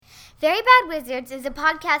Very Bad Wizards is a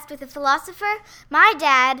podcast with a philosopher, my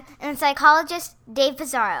dad, and a psychologist, Dave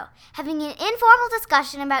Pizarro, having an informal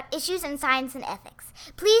discussion about issues in science and ethics.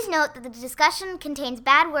 Please note that the discussion contains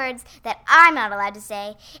bad words that I'm not allowed to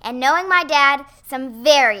say, and knowing my dad, some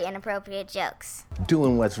very inappropriate jokes.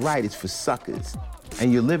 Doing what's right is for suckers.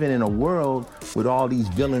 And you're living in a world with all these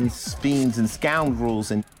villains, fiends, and scoundrels,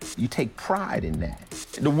 and you take pride in that.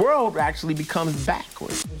 The world actually becomes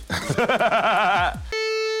backwards.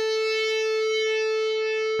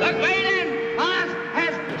 The great and boss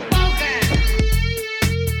has spoken.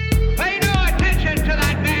 Pay no attention to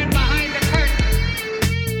that man behind the curtain.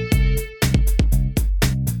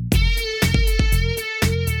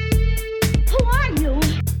 Who are you?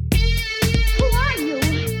 Who are you?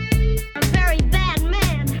 A very bad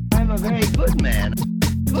man. I'm a very good man.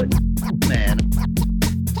 Good man.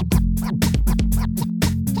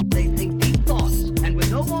 They think deep thoughts, and with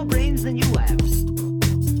no more brains than you have.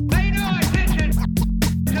 Pay no attention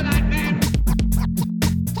to that man.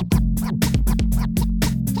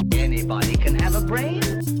 Anybody can have a brain.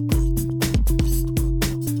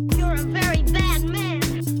 You're a very bad man.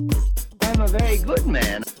 I'm a very good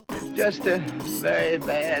man. Just a very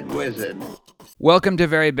bad wizard. Welcome to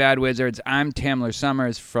Very Bad Wizards. I'm Tamler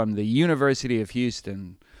Summers from the University of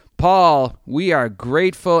Houston. Paul, we are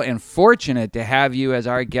grateful and fortunate to have you as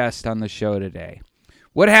our guest on the show today.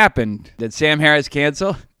 What happened? Did Sam Harris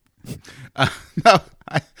cancel? No,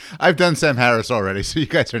 I've done Sam Harris already, so you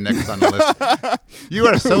guys are next on the list. You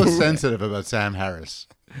are so sensitive about Sam Harris.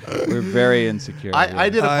 We're very insecure. I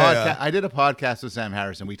did a podcast with Sam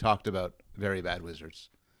Harris, and we talked about Very Bad Wizards.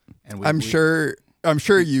 And I'm sure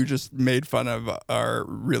you just made fun of our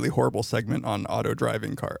really horrible segment on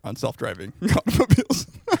self-driving automobiles.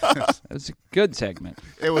 It was a good segment.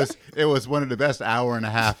 It was one of the best hour and a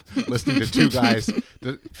half listening to two guys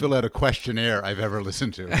to fill out a questionnaire I've ever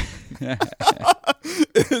listened to.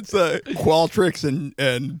 It's Qualtrics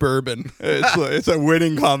and bourbon. It's a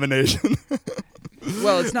winning combination.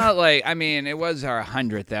 Well, it's not like, it was our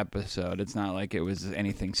 100th episode. It's not like it was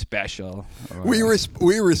anything special. We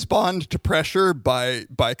respond to pressure by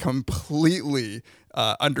completely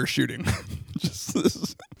undershooting.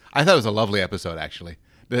 I thought it was a lovely episode, actually.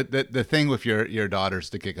 The thing with your daughters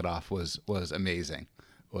to kick it off was amazing.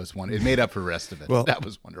 It made up for the rest of it. Well, that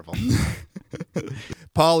was wonderful.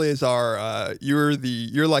 Paul is our you're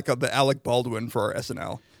like the Alec Baldwin for our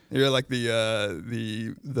SNL. You're like the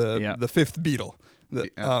fifth Beatle.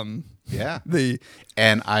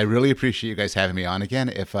 And I really appreciate you guys having me on again.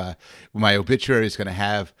 If my obituary is going to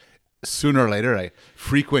have sooner or later a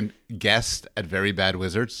frequent guest at Very Bad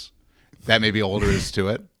Wizards, that may be all there is to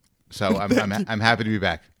it. So I'm happy to be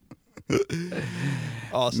back.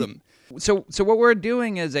 Awesome. So what we're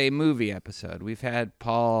doing is a movie episode. We've had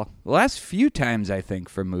Paul the last few times, I think,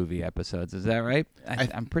 for movie episodes. Is that right?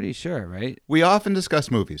 I'm pretty sure, right? We often discuss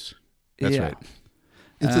movies. That's right.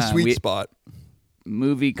 It's a sweet spot.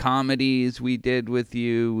 Movie comedies we did with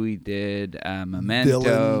you. We did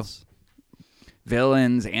Memento.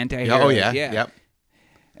 Villains, anti-heroes. Oh, yeah. Yep.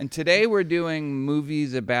 And today we're doing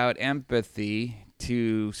movies about empathy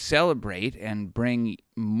to celebrate and bring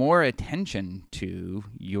more attention to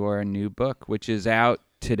your new book, which is out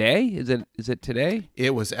today. Is it today?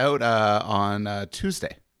 It was out on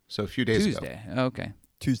Tuesday, so a few days ago. Tuesday, okay.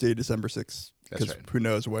 Tuesday, December 6th. That's right. Who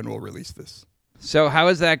knows when we'll release this. So how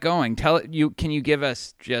is that going? Can you give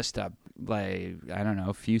us just a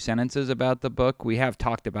few sentences about the book? We have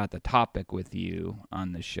talked about the topic with you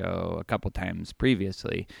on the show a couple times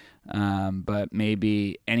previously, but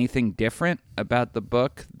maybe anything different about the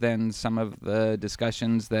book than some of the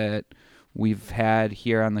discussions that we've had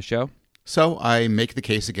here on the show? So I make the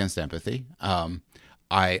case against empathy.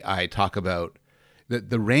 I talk about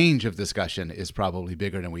the range of discussion is probably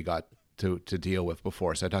bigger than we got to deal with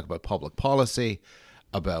before. So I talk about public policy,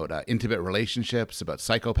 about intimate relationships, about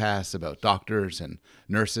psychopaths, about doctors and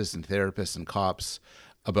nurses and therapists and cops,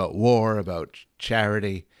 about war, about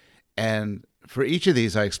charity. And for each of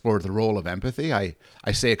these, I explored the role of empathy. I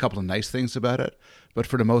say a couple of nice things about it, but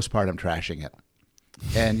for the most part, I'm trashing it.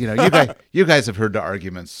 And, you guys have heard the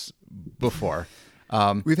arguments before.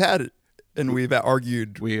 We've had it, and we've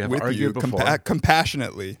argued with you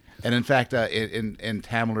compassionately. And in fact, in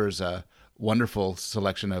Tamler's wonderful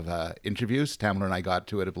selection of interviews, Tamler and I got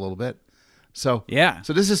to it a little bit. So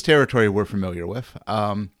this is territory we're familiar with.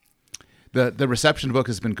 The reception of the book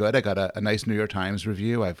has been good. I got a nice New York Times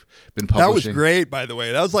review. I've been publishing. That was great, by the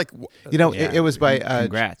way. That was like... It was by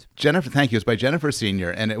congrats. Jennifer. Thank you. It was by Jennifer Senior,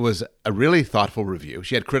 and it was a really thoughtful review.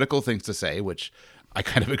 She had critical things to say, which I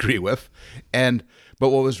kind of agree with. But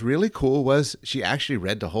what was really cool was she actually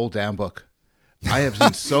read the whole damn book. I have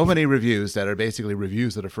seen so many reviews that are basically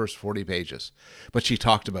reviews of the first 40 pages. But she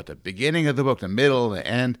talked about the beginning of the book, the middle, the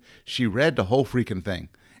end. She read the whole freaking thing.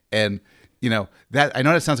 And, that I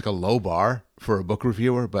know that sounds like a low bar for a book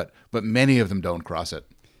reviewer, but many of them don't cross it.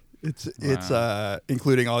 It's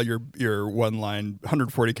including all your one-line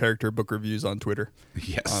 140 character book reviews on Twitter.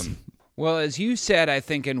 Yes. Well, as you said, I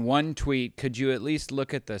think in one tweet, could you at least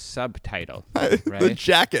look at the subtitle, right? The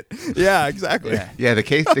jacket. Yeah, exactly. Yeah, the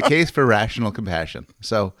case for rational compassion.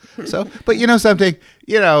 So, but something,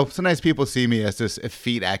 sometimes people see me as this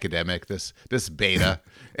effete academic, this beta,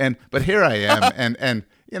 but here I am, and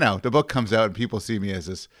the book comes out and people see me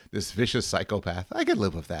as this vicious psychopath. I could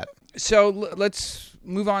live with that. So let's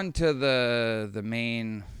move on to the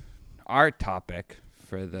main art topic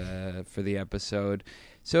for the episode.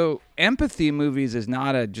 So empathy movies is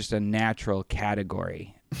not just a natural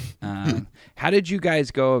category. How did you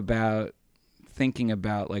guys go about thinking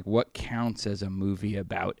about what counts as a movie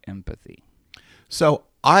about empathy? So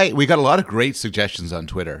we got a lot of great suggestions on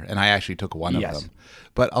Twitter, and I actually took one of them.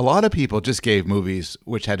 But a lot of people just gave movies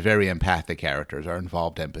which had very empathic characters or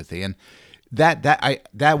involved empathy, and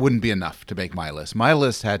that wouldn't be enough to make my list. My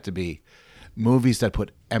list had to be movies that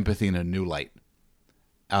put empathy in a new light.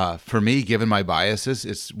 For me, given my biases,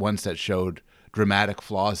 it's ones that showed dramatic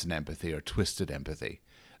flaws in empathy or twisted empathy.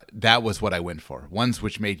 That was what I went for. Ones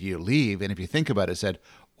which made you leave, and if you think about it, said,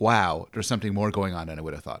 wow, there's something more going on than I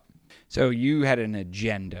would have thought. So you had an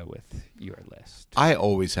agenda with your list. I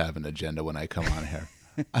always have an agenda when I come on here.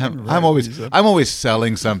 I'm always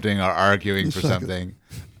selling something or arguing for something.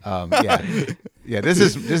 This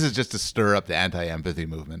is just to stir up the anti-empathy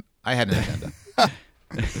movement. I had an agenda.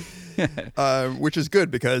 Which is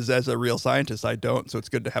good because as a real scientist, I don't. So it's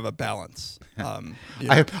good to have a balance. I'm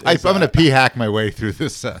going to p-hack my way through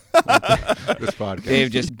this podcast.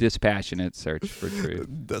 Dave, just dispassionate search for truth.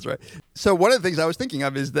 That's right. So one of the things I was thinking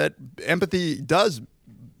of is that empathy does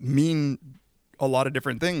mean a lot of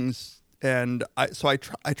different things. And I try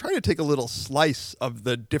to take a little slice of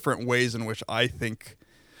the different ways in which I think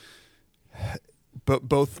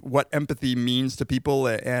both what empathy means to people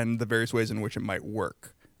and the various ways in which it might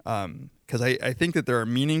work. Because I think that there are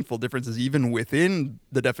meaningful differences even within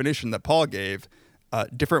the definition that Paul gave,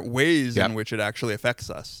 different ways in which it actually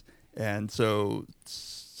affects us. And so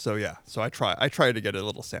I try to get a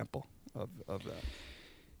little sample of that.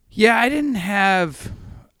 Yeah, I didn't have.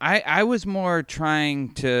 I was more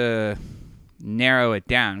trying to narrow it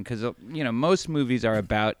down because most movies are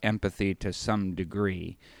about empathy to some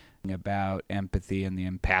degree. About empathy and the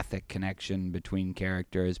empathic connection between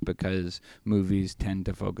characters because movies tend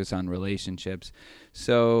to focus on relationships.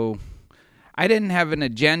 So I didn't have an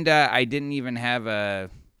agenda. I didn't even have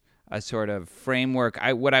a sort of framework.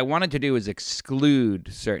 What I wanted to do was exclude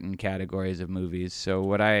certain categories of movies. So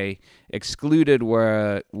what I excluded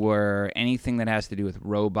were anything that has to do with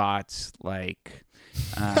robots, like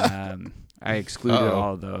I excluded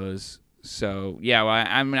all of those. So,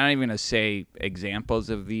 I'm not even going to say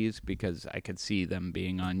examples of these because I could see them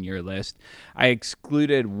being on your list. I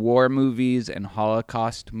excluded war movies and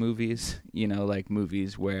Holocaust movies, like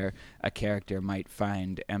movies where a character might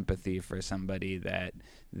find empathy for somebody that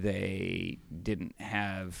they didn't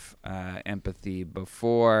have empathy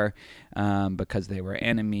before because they were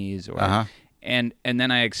enemies. And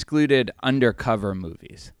then I excluded undercover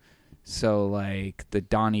movies. So, like the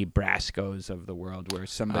Donnie Brascos of the world, where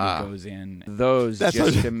somebody goes in, that's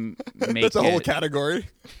a whole category.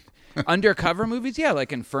 Undercover movies,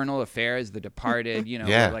 like Infernal Affairs, The Departed,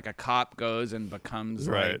 where like a cop goes and becomes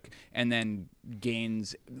and then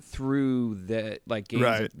gains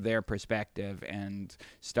their perspective and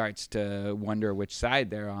starts to wonder which side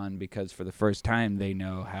they're on because for the first time they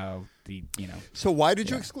know how So why did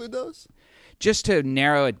you exclude those? Just to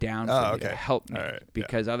narrow it down for me, to help me,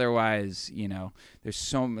 because otherwise, there's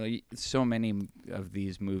so many of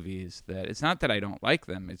these movies that it's not that I don't like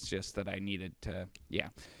them. It's just that I needed to,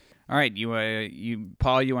 All right, you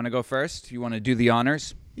Paul, you want to go first? You want to do the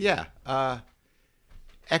honors? Yeah.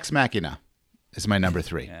 Ex Machina is my number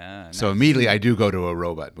 3. Yeah, nice. So immediately I do go to a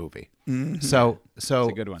robot movie. Mm-hmm. So it's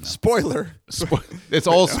a good one. Though. Spoiler. It's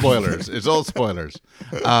all spoilers. It's all spoilers.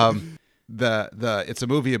 It's a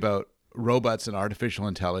movie about robots and artificial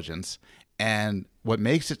intelligence, and what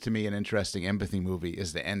makes it to me an interesting empathy movie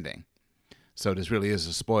is the ending. So this really is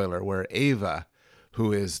a spoiler where Ava,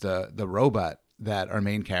 who is the robot that our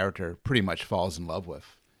main character pretty much falls in love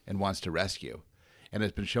with and wants to rescue, and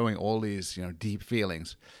has been showing all these deep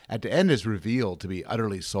feelings, at the end is revealed to be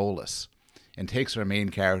utterly soulless and takes our main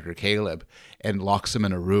character Caleb and locks him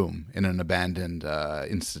in a room in an abandoned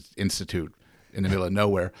institute in the middle of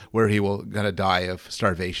nowhere, where he will gonna die of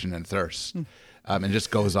starvation and thirst. and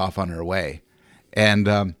just goes off on her way. And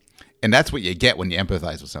that's what you get when you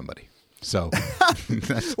empathize with somebody. So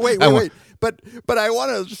wait. But I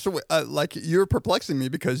want to just like, you're perplexing me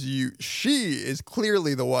because she is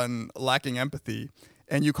clearly the one lacking empathy,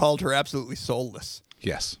 and you called her absolutely soulless.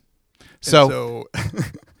 Yes. So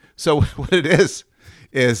what it is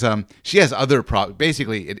she has other problems.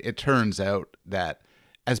 Basically, it turns out that,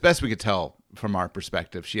 as best we could tell from our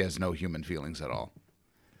perspective, she has no human feelings at all.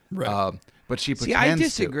 Right. But she pretends See, I to.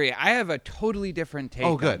 disagree. I have a totally different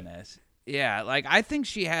take good. on this. Yeah, like I think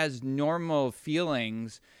she has normal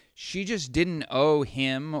feelings. She just didn't owe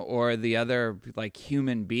him or the other like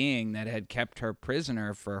human being that had kept her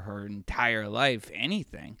prisoner for her entire life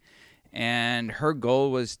anything. And her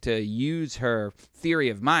goal was to use her theory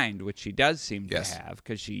of mind, which she does seem to have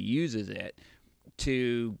because she uses it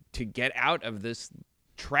to get out of this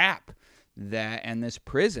trap and this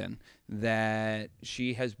prison that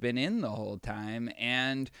she has been in the whole time.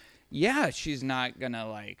 And yeah, she's not gonna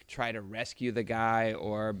like try to rescue the guy,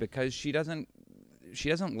 or because she doesn't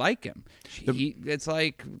like him. It's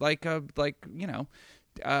like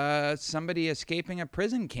somebody escaping a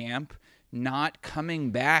prison camp, not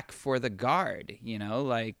coming back for the guard.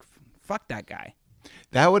 Like fuck that guy.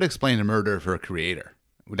 That would explain the murder of her creator.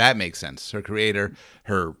 That makes sense. Her creator,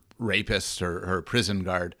 her rapist, her prison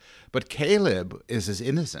guard. But Caleb is as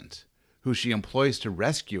innocent, who she employs to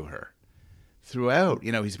rescue her. Throughout,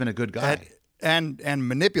 he's been a good guy, and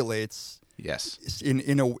manipulates. Yes,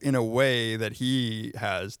 in a way that he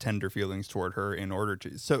has tender feelings toward her in order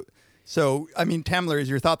to. So I mean, Tamler, is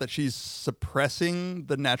your thought that she's suppressing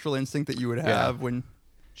the natural instinct that you would have when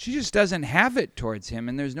she just doesn't have it towards him,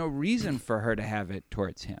 and there's no reason for her to have it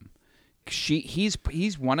towards him.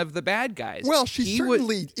 He's one of the bad guys. Well, she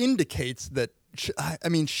certainly indicates that.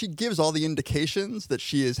 She gives all the indications that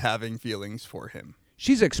she is having feelings for him.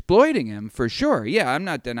 She's exploiting him for sure. Yeah, I'm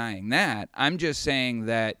not denying that. I'm just saying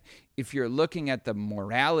that if you're looking at the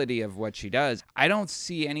morality of what she does, I don't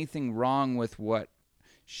see anything wrong with what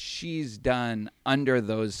she's done under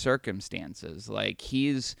those circumstances. Like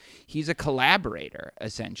he's a collaborator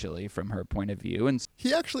essentially from her point of view, and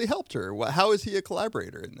he actually helped her. How is he a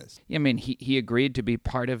collaborator in this? I mean, he agreed to be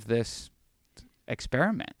part of this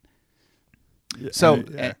experiment.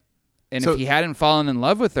 Yeah. And if he hadn't fallen in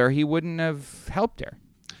love with her, he wouldn't have helped her.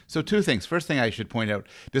 So two things. First thing I should point out,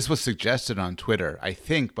 this was suggested on Twitter, I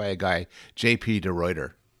think, by a guy, JP de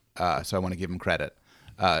Ruyter. So I want to give him credit.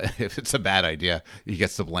 If it's a bad idea, he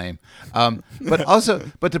gets the blame. But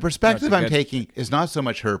the perspective I'm taking is not so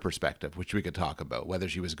much her perspective, which we could talk about, whether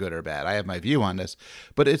she was good or bad. I have my view on this.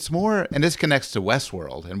 But it's more, and this connects to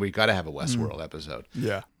Westworld, and we got to have a Westworld episode.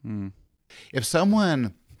 Yeah. If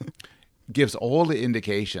someone gives all the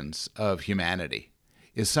indications of humanity,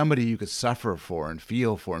 is somebody you could suffer for and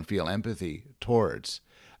feel empathy towards,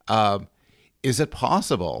 is it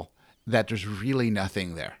possible that there's really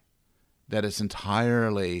nothing there? That it's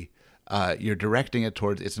entirely, you're directing it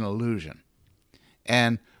towards, it's an illusion.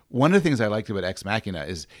 And one of the things I liked about Ex Machina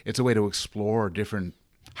is it's a way to explore different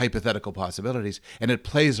hypothetical possibilities, and it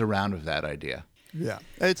plays around with that idea. Yeah,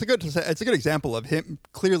 it's a good example of him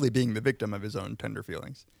clearly being the victim of his own tender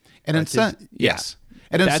feelings. And in some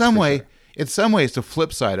ways, the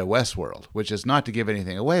flip side of Westworld, which is not to give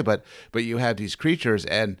anything away, but you have these creatures,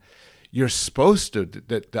 and you're supposed to.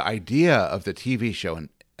 The idea of the TV show, and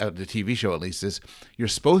the TV show at least, is you're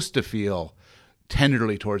supposed to feel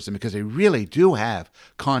tenderly towards them because they really do have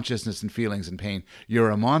consciousness and feelings and pain.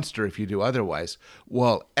 You're a monster if you do otherwise.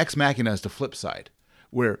 Well, Ex Machina is the flip side,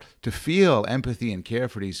 where to feel empathy and care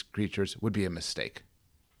for these creatures would be a mistake.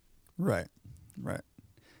 Right.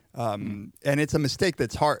 And it's a mistake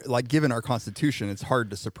that's hard, like given our Constitution, it's hard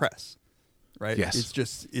to suppress, right? Yes.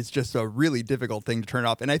 It's just a really difficult thing to turn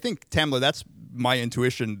off. And I think, Tamler, that's my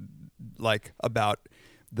intuition, like about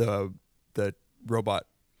the robot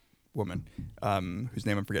woman, whose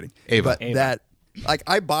name I'm forgetting. Ava. But that, like,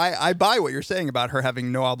 I buy what you're saying about her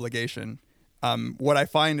having no obligation. What I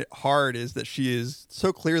find hard is that she is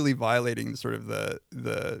so clearly violating sort of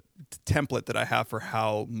the template that I have for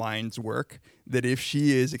how minds work, that if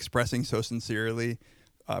she is expressing so sincerely,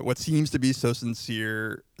 what seems to be so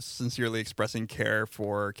sincerely expressing care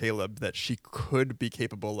for Caleb, that she could be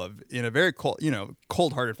capable of, in a very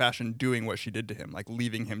cold-hearted fashion, doing what she did to him, like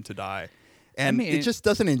leaving him to die. And it just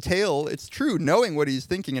doesn't entail, it's true, knowing what he's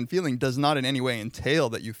thinking and feeling does not in any way entail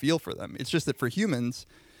that you feel for them. It's just that for humans,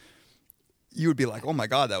 you would be like, oh my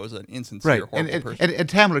God, that was an insincere, horrible person. And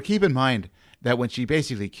Tamler, keep in mind that when she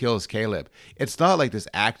basically kills Caleb, it's not like this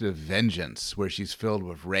act of vengeance where she's filled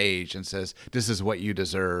with rage and says, this is what you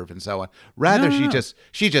deserve and so on. Rather, she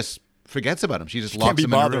just forgets about him. She just Can't locks be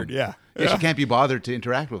him in a bothered. room. Yeah. She can't be bothered to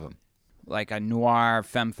interact with him. Like a noir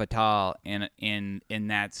femme fatale in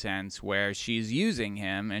that sense, where she's using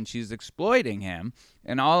him and she's exploiting him.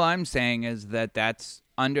 And all I'm saying is that that's,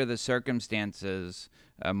 under the circumstances,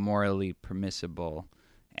 a morally permissible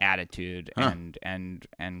attitude and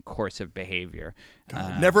course of behavior.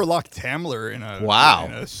 Never locked Tamler in a Wow.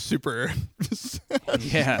 in a super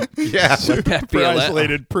Yeah. Yeah. Let that be super a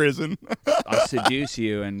isolated prison. I'll seduce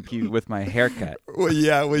you and with my haircut. Well,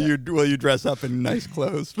 yeah. Will you dress up in nice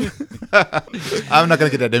clothes? I'm not going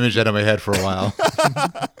to get that image out of my head for a while.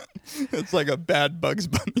 It's like a bad Bugs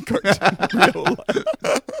Bunny cartoon in real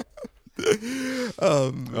life.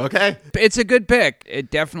 Okay. It's a good pick.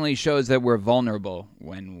 It definitely shows that we're vulnerable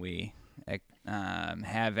when we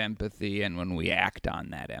have empathy and when we act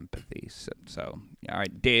on that empathy. So, all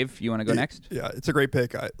right, Dave, you want to go next? Yeah, it's a great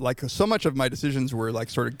pick. So much of my decisions were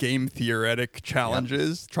like sort of game theoretic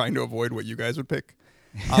challenges, trying to avoid what you guys would pick.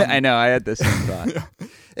 I know. I had the same thought.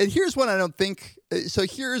 And here's one I don't think. So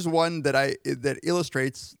here's one that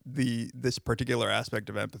illustrates this particular aspect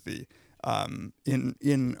of empathy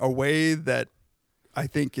in a way that I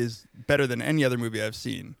think is better than any other movie I've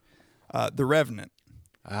seen. The Revenant.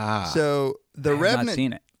 So The I have Revenant. not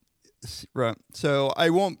seen it. Right. So I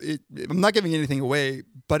won't. I'm not giving anything away,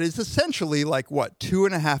 but it's essentially like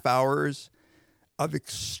 2.5 hours of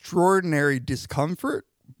extraordinary discomfort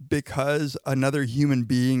because another human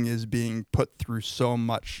being is being put through so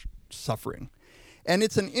much suffering. And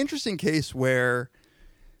it's an interesting case where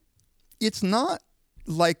it's not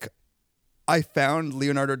like I found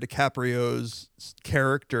Leonardo DiCaprio's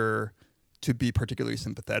character to be particularly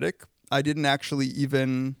sympathetic. I didn't actually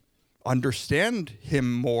even understand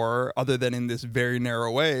him more, other than in this very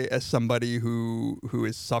narrow way, as somebody who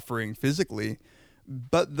is suffering physically.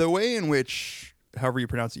 But the way in which, however you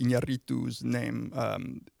pronounce Iñárritu's name,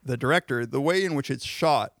 the director, the way in which it's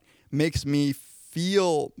shot makes me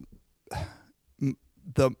feel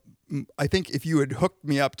I think if you had hooked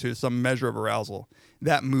me up to some measure of arousal,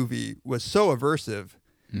 that movie was so aversive,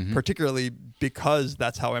 particularly because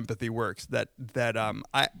that's how empathy works, that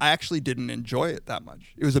I actually didn't enjoy it that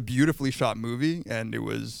much. It was a beautifully shot movie, and it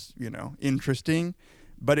was, interesting,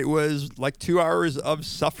 but it was like 2 hours of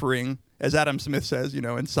suffering, as Adam Smith says,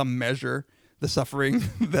 in some measure, the suffering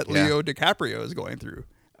that Leo DiCaprio is going through.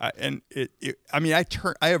 And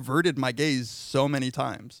I averted my gaze so many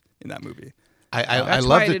times in that movie. I That's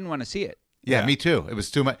loved why I it. didn't want to see it. Yeah, me too. It was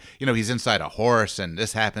too much. He's inside a horse, and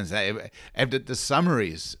this happens. The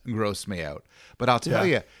summaries gross me out. But I'll tell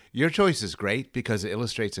you, your choice is great because it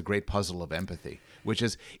illustrates a great puzzle of empathy, which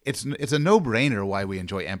is it's a no-brainer why we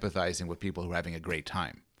enjoy empathizing with people who are having a great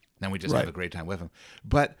time. Then we just have a great time with them.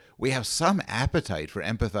 But we have some appetite for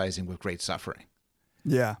empathizing with great suffering.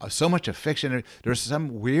 Yeah. So much of fiction, there's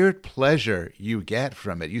some weird pleasure you get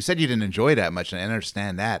from it. You said you didn't enjoy that much, and I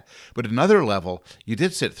understand that. But at another level, you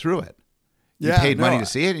did sit through it. You paid money to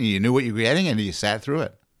see it, and you knew what you were getting, and you sat through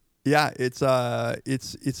it. Yeah, it's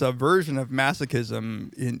a version of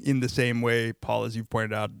masochism in the same way, Paul, as you've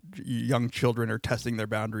pointed out, young children are testing their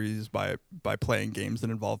boundaries by playing games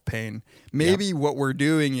that involve pain. Maybe what we're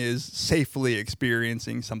doing is safely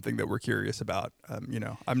experiencing something that we're curious about. I'm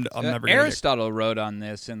never gonna Aristotle wrote on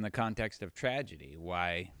this in the context of tragedy.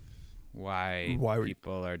 Why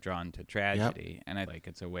people are drawn to tragedy, and I think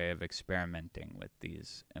it's a way of experimenting with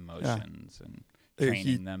these emotions and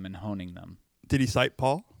training them and honing them. Did he cite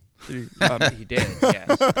Paul? He did,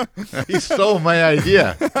 yes. He stole my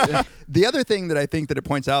idea. The other thing that I think that it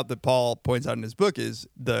points out, that Paul points out in his book, is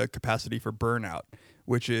the capacity for burnout,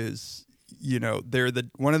 which is,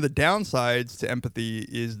 one of the downsides to empathy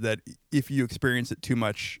is that if you experience it too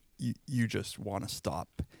much, you just want to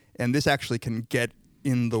stop. And this actually can get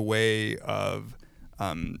in the way of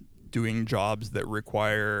doing jobs that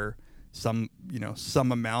require some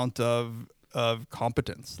amount of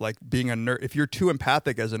competence, like being a nurse. If you're too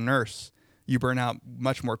empathic as a nurse, you burn out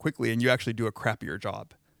much more quickly, and you actually do a crappier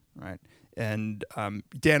job, right? And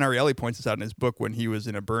Dan Ariely points this out in his book when he was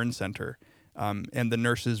in a burn center, and the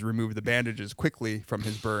nurses removed the bandages quickly from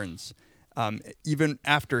his burns, even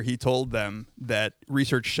after he told them that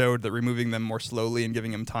research showed that removing them more slowly and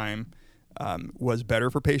giving him time was better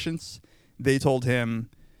for patients. They told him,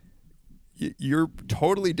 "You're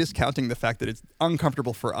totally discounting the fact that it's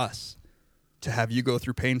uncomfortable for us to have you go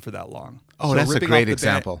through pain for that long." Oh, So that's a ripping great off the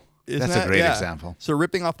example. That's a great example. So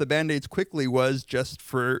ripping off the Band-Aids quickly was just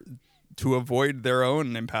to avoid their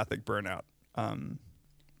own empathic burnout.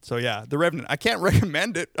 So yeah, The Revenant. I can't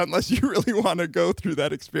recommend it unless you really want to go through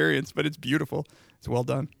that experience, but it's beautiful. It's well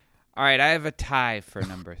done. All right, I have a tie for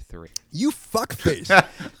number 3. You fuckface.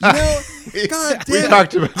 You know, God damn We it.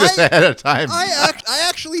 talked about this ahead of time. I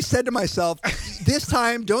actually said to myself, this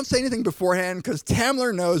time, don't say anything beforehand because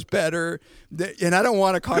Tamler knows better, and I don't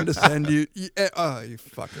want to condescend you. You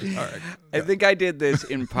fucker. All right. I think I did this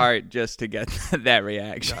in part just to get that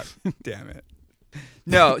reaction. God damn it.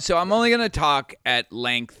 No, so I'm only going to talk at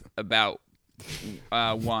length about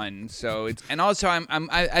one. So it's, and also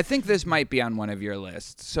I think this might be on one of your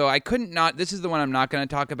lists. So I couldn't not. This is the one I'm not going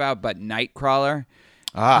to talk about, but Nightcrawler.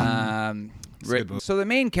 So the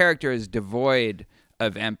main character is devoid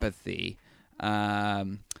of empathy,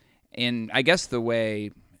 in I guess the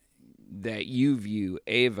way that you view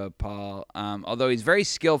Ava, Paul. Although he's very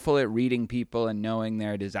skillful at reading people and knowing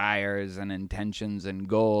their desires and intentions and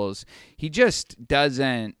goals, he just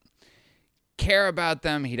doesn't care about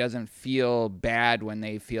them. He doesn't feel bad when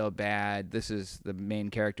they feel bad. This is the main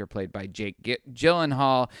character played by Jake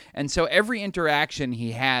Gyllenhaal. And so every interaction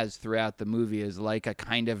he has throughout the movie is like a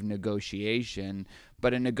kind of negotiation,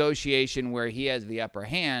 but a negotiation where he has the upper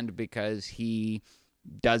hand because he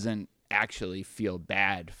doesn't actually feel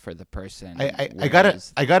bad for the person. I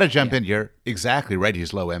gotta jump in. You're exactly right.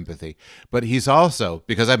 He's low empathy, but he's also,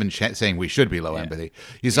 because I've been saying we should be low empathy.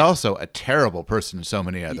 He's also a terrible person in so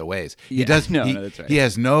many other ways. He does. No, that's right. He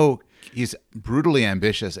has He's brutally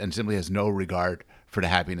ambitious and simply has no regard for the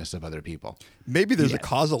happiness of other people. Maybe there's a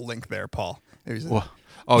causal link there, Paul. Well,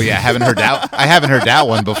 oh yeah, I haven't heard that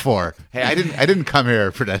one before. Hey, I didn't come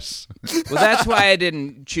here for this. Well, that's why I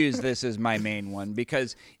didn't choose this as my main one,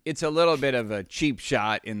 because it's a little bit of a cheap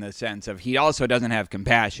shot in the sense of he also doesn't have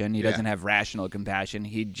compassion. He doesn't have rational compassion.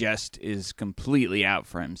 He just is completely out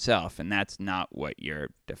for himself, and that's not what you're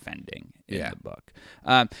defending in the book.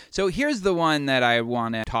 So here's the one that I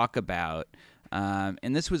want to talk about.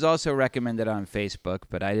 And this was also recommended on Facebook,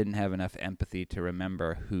 but I didn't have enough empathy to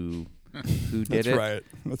remember who did it.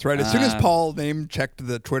 That's right. As soon as Paul name checked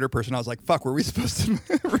the Twitter person, I was like, fuck, were we supposed to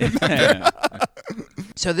remember?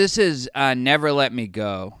 So this is Never Let Me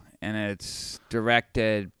Go, and it's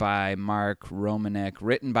directed by Mark Romanek,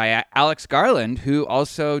 written by Alex Garland, who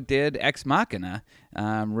also did Ex Machina,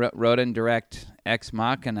 wrote and direct Ex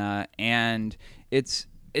Machina, and it's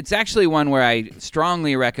actually one where I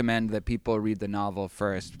strongly recommend that people read the novel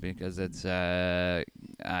first, because it's a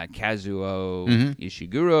Kazuo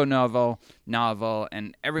Ishiguro novel,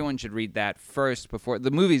 and everyone should read that first before.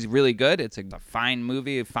 The movie's really good. It's a fine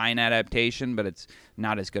movie, a fine adaptation, but it's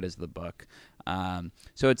not as good as the book.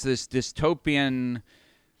 So it's this dystopian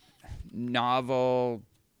novel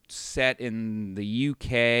set in the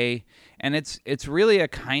UK, and it's really a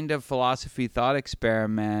kind of philosophy thought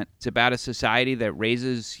experiment. It's about a society that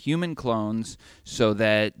raises human clones so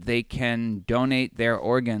that they can donate their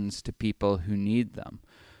organs to people who need them.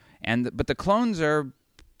 But the clones are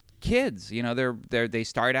kids, you know, they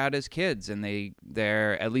start out as kids, and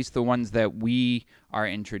they're at least the ones that we are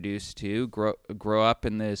introduced to grow up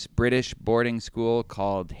in this British boarding school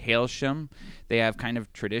called Hailsham. They have kind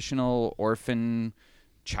of traditional orphan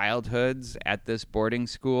childhoods at this boarding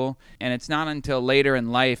school, and it's not until later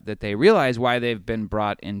in life that they realize why they've been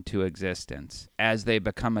brought into existence. As they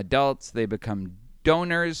become adults, they become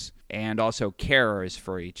donors and also carers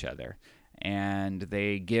for each other, and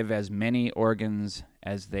they give as many organs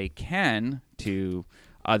as they can to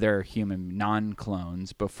other human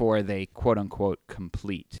non-clones before they quote-unquote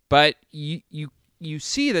complete. But you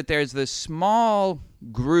see that there's this small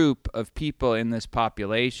group of people in this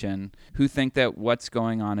population who think that what's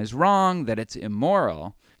going on is wrong, that it's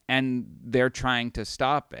immoral, and they're trying to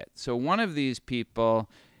stop it. So one of these people,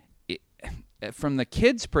 from the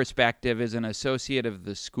kid's perspective, is an associate of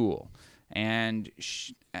the school. And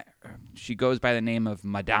she goes by the name of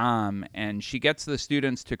Madame, and she gets the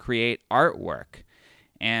students to create artwork.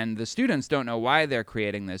 And the students don't know why they're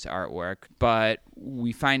creating this artwork, but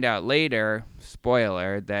we find out later,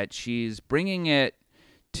 spoiler, that she's bringing it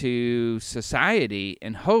to society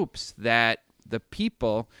in hopes that the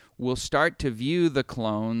people will start to view the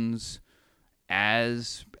clones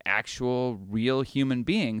as actual real human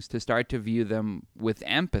beings, to start to view them with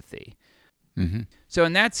empathy. Mm-hmm. So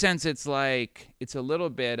in that sense, it's a little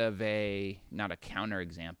bit of not a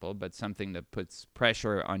counterexample, but something that puts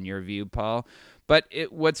pressure on your view, Paul. But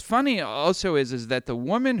what's funny also is that the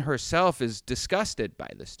woman herself is disgusted by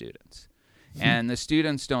the students, and the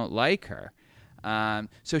students don't like her.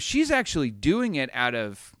 So she's actually doing it out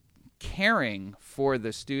of caring for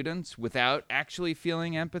the students without actually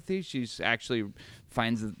feeling empathy. She's actually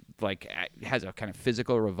has a kind of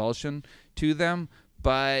physical revulsion to them.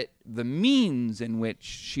 But the means in which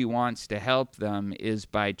she wants to help them is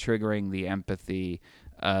by triggering the empathy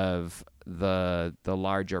of the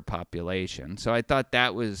larger population. So I thought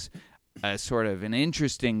that was a sort of an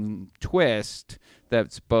interesting twist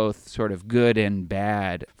that's both sort of good and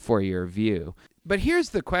bad for your view. But here's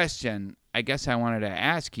the question I guess I wanted to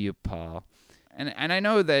ask you, Paul. And I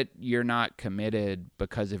know that you're not committed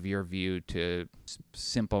because of your view to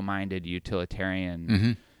simple-minded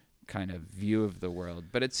utilitarian kind of view of the world.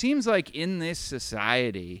 But it seems like in this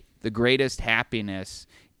society, the greatest happiness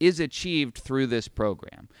is achieved through this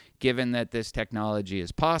program, given that this technology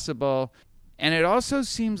is possible. And it also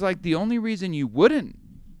seems like the only reason you wouldn't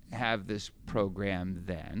have this program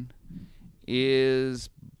then is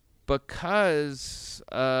because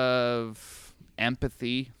of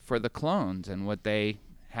empathy for the clones and what they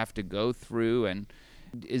have to go through. And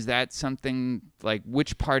is that something, like,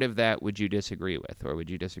 which part of that would you disagree with, or would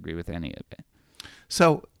you disagree with any of it?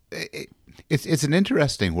 So it's an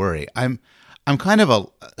interesting worry. I'm kind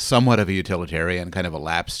of somewhat of a utilitarian, kind of a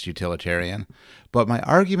lapsed utilitarian, but my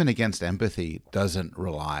argument against empathy doesn't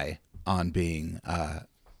rely on being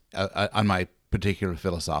on my particular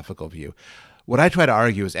philosophical view. What I try to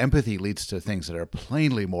argue is empathy leads to things that are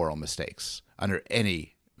plainly moral mistakes under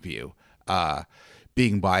any view.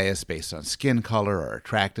 Being biased based on skin color or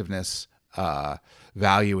attractiveness,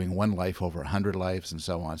 valuing one life over 100 lives, and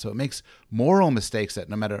so on. So it makes moral mistakes that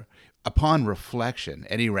no matter, upon reflection,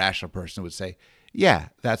 any rational person would say, yeah,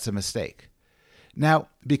 that's a mistake. Now,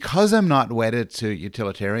 because I'm not wedded to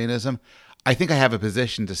utilitarianism, I think I have a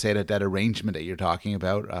position to say that that arrangement that you're talking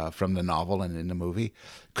about from the novel and in the movie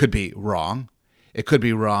could be wrong. It could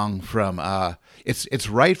be wrong from it's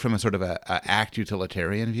right from a sort of a act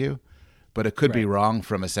utilitarian view, but it could be wrong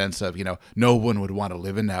from a sense of, no one would want to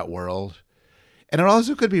live in that world. And it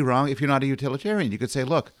also could be wrong if you're not a utilitarian. You could say,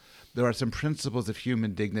 look, there are some principles of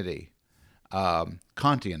human dignity,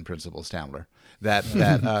 Kantian principles, Tamler, that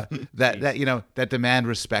demand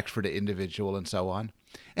respect for the individual and so on.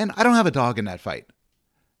 And I don't have a dog in that fight.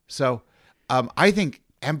 So I think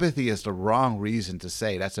empathy is the wrong reason to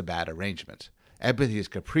say that's a bad arrangement. Empathy is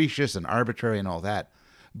capricious and arbitrary and all that.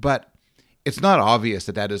 But it's not obvious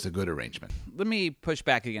that that is a good arrangement. Let me push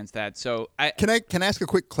back against that. So Can I ask a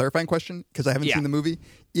quick clarifying question? Because I haven't seen the movie.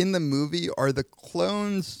 In the movie, are the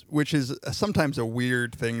clones, which is sometimes a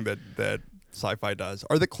weird thing that sci-fi does,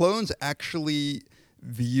 are the clones actually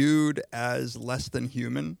viewed as less than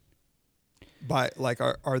human?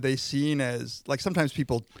 Are they seen as, like, sometimes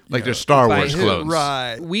people they're Star Wars clones,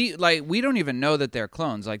 right? We don't even know that they're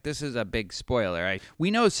clones. Like, this is a big spoiler, right?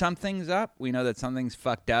 We know something's up. We know that something's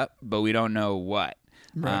fucked up, but we don't know what.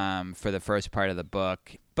 Right. For the first part of the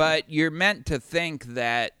book, but you're meant to think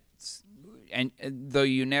that, and though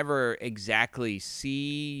you never exactly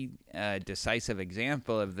see a decisive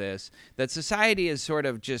example of this, that society has sort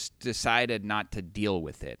of just decided not to deal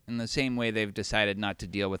with it in the same way they've decided not to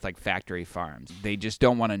deal with, like, factory farms. They just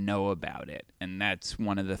don't want to know about it. And that's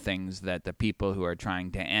one of the things that the people who are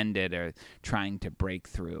trying to end it are trying to break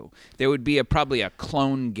through. There would be probably a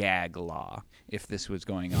clone gag law if this was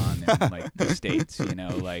going on in, like, the States,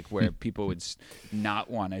 like, where people would not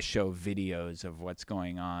want to show videos of what's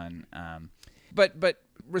going on. But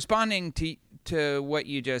responding to what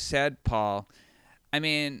you just said, Paul, I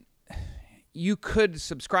mean, you could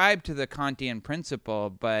subscribe to the Kantian principle,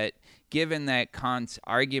 but given that Kant's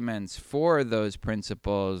arguments for those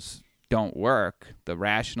principles don't work, the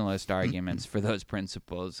rationalist arguments for those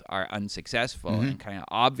principles are unsuccessful and kind of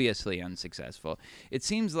obviously unsuccessful, it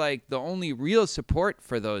seems like the only real support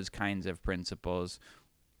for those kinds of principles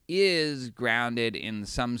is grounded in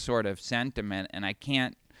some sort of sentiment, and I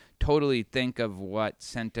can't totally think of what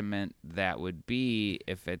sentiment that would be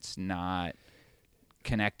if it's not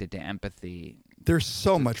connected to empathy. There's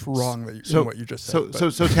so much wrong in what you just said. So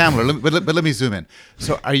Tamler, but let me zoom in.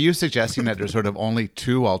 So are you suggesting that there's sort of only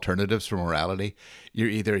two alternatives for morality? You're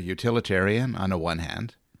either utilitarian on the one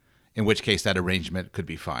hand, in which case that arrangement could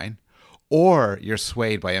be fine, or you're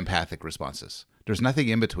swayed by empathic responses. There's nothing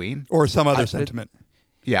in between. Or some other sentiment.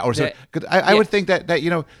 Yeah, or so. I would think that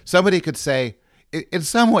somebody could say, in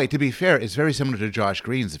some way, to be fair, it's very similar to Josh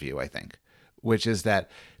Green's view, I think, which is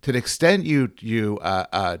that to the extent you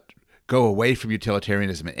go away from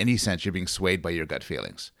utilitarianism in any sense, you're being swayed by your gut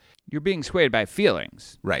feelings. You're being swayed by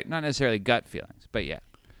feelings. Right. Not necessarily gut feelings, but yeah.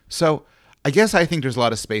 So I guess I think there's a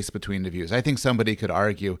lot of space between the views. I think somebody could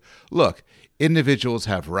argue, look, individuals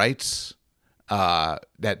have rights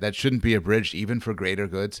that shouldn't be abridged even for greater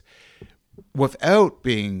goods, without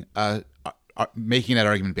being making that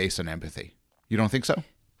argument based on empathy. You don't think so?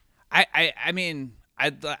 I mean,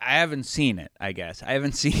 I haven't seen it, I guess. I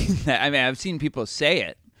haven't seen that. I mean, I've seen people say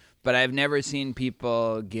it, but I've never seen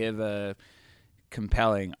people give a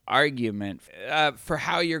compelling argument for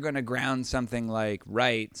how you're going to ground something like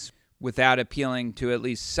rights without appealing to at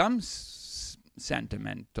least some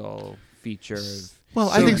sentimental feature of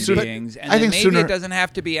I think human beings. And then maybe it doesn't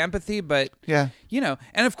have to be empathy, but you know,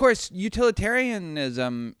 and of course,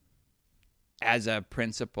 utilitarianism as a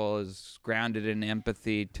principle is grounded in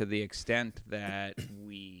empathy to the extent that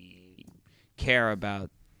we care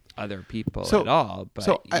about other people at all.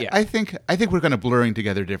 But I think we're kind of blurring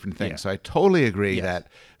together different things. Yeah. So I totally agree that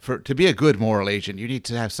to be a good moral agent, you need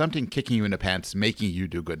to have something kicking you in the pants, making you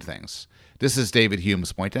do good things. This is David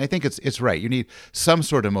Hume's point, and I think it's right. You need some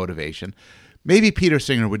sort of motivation. Maybe Peter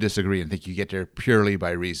Singer would disagree and think you get there purely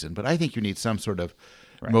by reason, but I think you need some sort of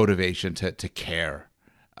motivation to care,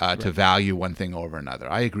 to value one thing over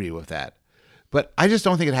another. I agree with that. But I just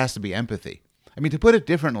don't think it has to be empathy. I mean, to put it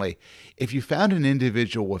differently, if you found an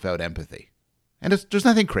individual without empathy, and there's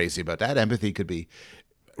nothing crazy about that, empathy could be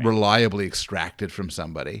reliably extracted from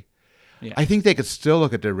somebody, I think they could still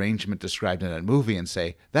look at the arrangement described in that movie and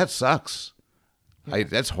say, that sucks.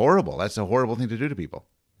 That's horrible. That's a horrible thing to do to people.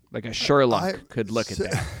 Like a Sherlock could look at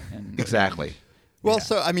that. Exactly. Well,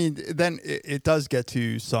 so I mean, then it does get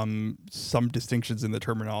to some distinctions in the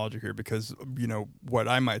terminology here, because you know what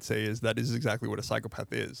I might say is that is exactly what a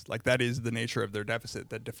psychopath is. Like that is the nature of their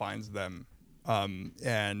deficit that defines them,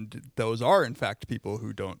 and those are in fact people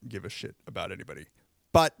who don't give a shit about anybody.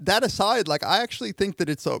 But that aside, like I actually think that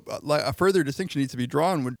it's a further distinction needs to be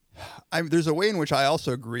drawn. There's a way in which I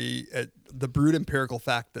also agree at the brute empirical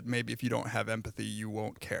fact that maybe if you don't have empathy, you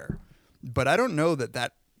won't care. But I don't know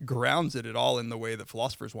that grounds it at all in the way that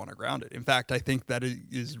philosophers want to ground it. In fact, I think that it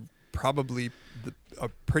is probably a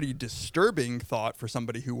pretty disturbing thought for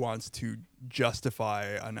somebody who wants to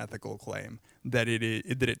justify an ethical claim that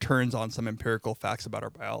it turns on some empirical facts about our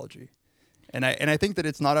biology. And I think that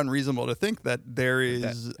it's not unreasonable to think that there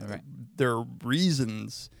are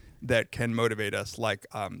reasons that can motivate us, like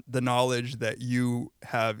the knowledge that you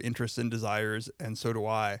have interests and desires, and so do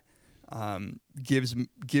I, gives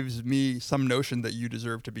me some notion that you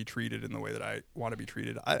deserve to be treated in the way that I want to be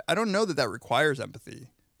treated. I don't know that requires empathy.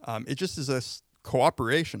 It just is a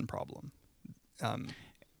cooperation problem.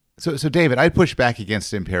 So David, I'd push back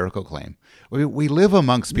against the empirical claim. We live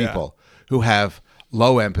amongst people who have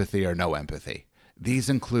low empathy or no empathy. These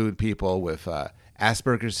include people with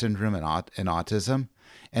Asperger's syndrome and autism,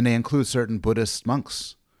 and they include certain Buddhist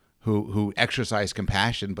monks who exercise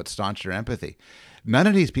compassion but staunch their empathy. None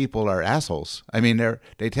of these people are assholes. I mean,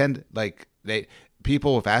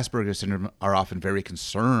 people with Asperger's syndrome are often very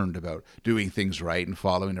concerned about doing things right and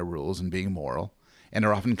following the rules and being moral, and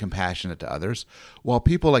are often compassionate to others, while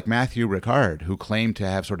people like Matthew Ricard, who claim to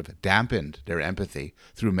have sort of dampened their empathy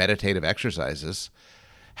through meditative exercises,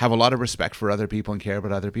 have a lot of respect for other people and care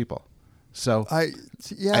about other people. So I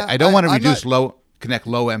don't want to connect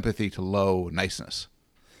low empathy to low niceness.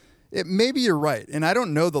 Maybe you're right, and I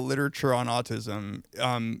don't know the literature on autism.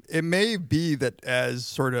 It may be that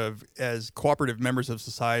as cooperative members of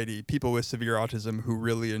society, people with severe autism who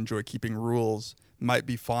really enjoy keeping rules might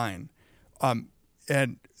be fine.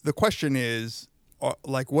 And the question is,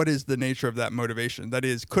 what is the nature of that motivation? That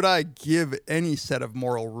is, could I give any set of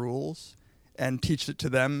moral rules and teach it to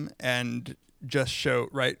them and just show,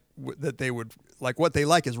 that they would, what they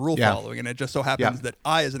like is rule following, and it just so happens that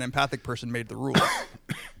I, as an empathic person, made the rules.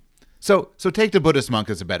 So take the Buddhist monk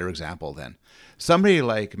as a better example then. Somebody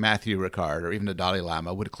like Matthew Ricard or even the Dalai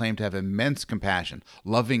Lama would claim to have immense compassion,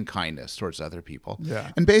 loving kindness towards other people.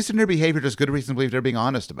 Yeah. And based on their behavior, there's good reason to believe they're being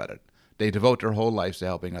honest about it. They devote their whole lives to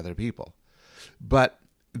helping other people. But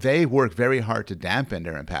they work very hard to dampen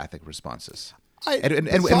their empathic responses. I don't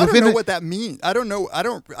know what that means. I don't know. I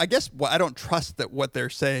don't trust that what they're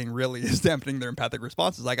saying really is dampening their empathic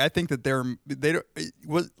responses. I think that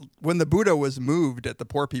when the Buddha was moved at the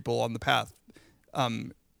poor people on the path, I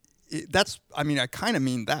kind of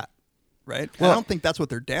mean that, right? Well, I don't think that's what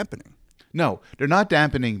they're dampening. No, they're not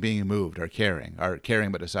dampening being moved or caring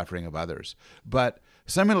about the suffering of others. But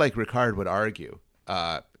someone like Ricard would argue,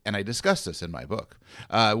 and I discussed this in my book,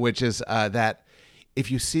 which is that if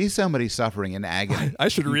you see somebody suffering in agony, I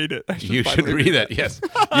should read it. You should read it. Yes,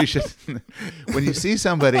 you should. When you see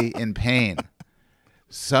somebody in pain, a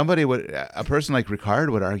person like Ricard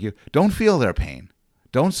would argue, don't feel their pain.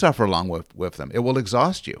 Don't suffer along with them. It will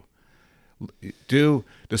exhaust you. Do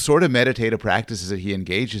the sort of meditative practices that he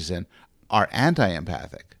engages in are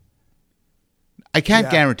anti-empathic. I can't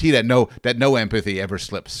guarantee that no empathy ever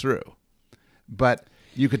slips through, but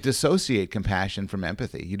you could dissociate compassion from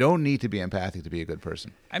empathy. You don't need to be empathic to be a good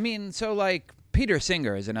person. I mean, so Peter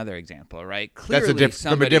Singer is another example, right? Clearly, that's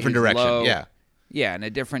from a different direction. Yeah, in a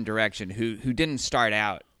different direction. Who didn't start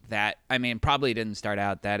out that. I mean, probably didn't start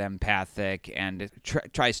out that empathic, and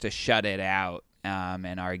tries to shut it out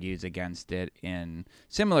and argues against it in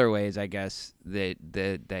similar ways, I guess,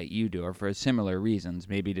 that you do, or for similar reasons,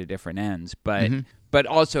 maybe to different ends. But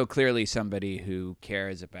also clearly somebody who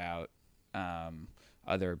cares about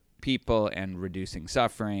other people and reducing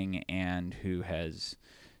suffering, and who has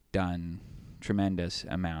done tremendous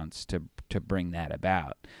amounts to bring that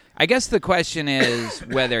about. I guess the question is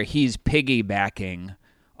whether he's piggybacking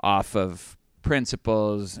off of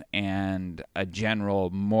principles and a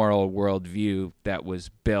general moral worldview that was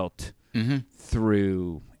built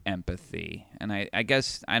through empathy. And I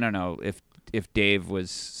guess, I don't know if Dave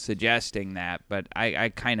was suggesting that, but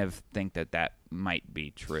I kind of think that might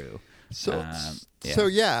be true. So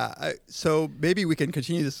yeah. So maybe we can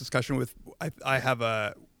continue this discussion with. I have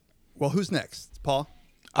a. Well, who's next, Paul?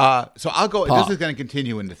 So I'll go. Paul. This is going to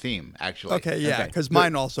continue in the theme, actually. Okay, yeah, Okay. because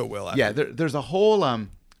mine also will. After. Yeah, there's a whole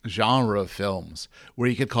genre of films where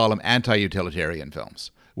you could call them anti-utilitarian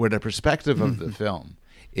films, where the perspective of the film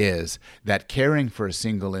is that caring for a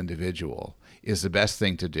single individual is the best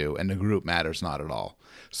thing to do, and the group matters not at all.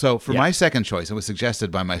 So for my second choice, it was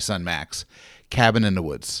suggested by my son Max, Cabin in the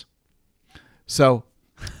Woods. So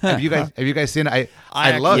have you guys seen it?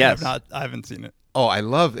 I love actually have not. I haven't seen it. Oh, I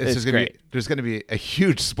love it. It's great. There's going to be a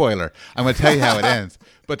huge spoiler. I'm going to tell you how it ends.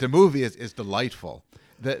 But the movie is delightful.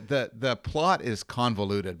 The plot is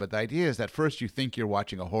convoluted, but the idea is that first you think you're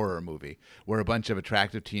watching a horror movie where a bunch of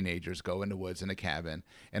attractive teenagers go in the woods in a cabin,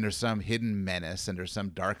 and there's some hidden menace, and there's some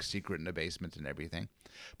dark secret in the basement and everything.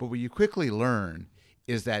 But what you quickly learn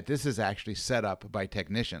is that this is actually set up by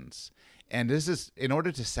technicians. And this is, in order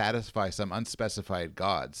to satisfy some unspecified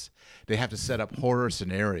gods, they have to set up horror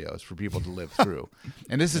scenarios for people to live through.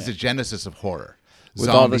 And this is the genesis of horror. With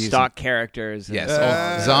all the stock characters.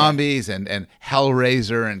 Yes, zombies and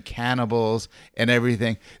Hellraiser and cannibals and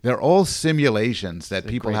everything. They're all simulations that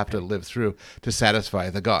people have to live through to satisfy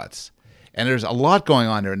the gods. And there's a lot going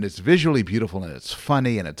on there, and it's visually beautiful, and it's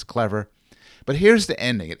funny, and it's clever. But here's the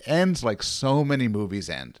ending. It ends like so many movies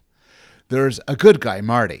end. There's a good guy,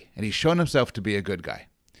 Marty, and he's shown himself to be a good guy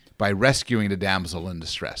by rescuing the damsel in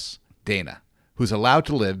distress, Dana, who's allowed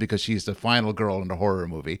to live because she's the final girl in the horror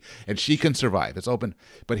movie, and she can survive. It's open,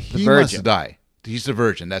 but he must die. He's the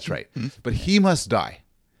virgin, that's right. But he must die.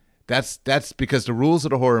 That's because the rules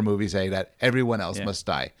of the horror movie say that everyone else must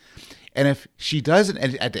die. And if she doesn't,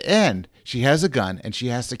 and at the end, she has a gun, and she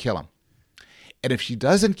has to kill him. And if she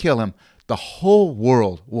doesn't kill him, the whole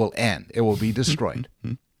world will end. It will be destroyed.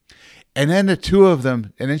 And then the two of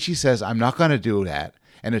them, and then she says, I'm not going to do that.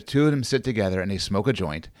 And the two of them sit together and they smoke a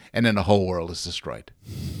joint, and then the whole world is destroyed.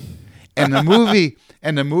 And the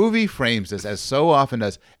movie frames this, as so often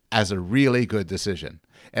does, as a really good decision.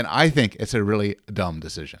 And I think it's a really dumb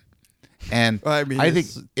decision. And I think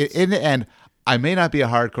in the end, I may not be a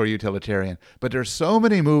hardcore utilitarian, but there's so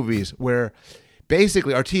many movies where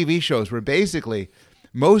basically, or TV shows where basically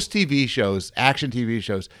most TV shows, action TV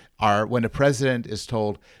shows, are when the president is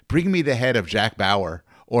told, bring me the head of Jack Bauer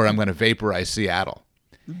or I'm going to vaporize Seattle.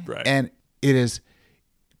 Right. And it is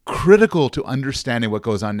critical to understanding what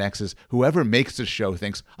goes on next is whoever makes the show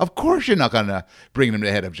thinks, of course you're not going to bring them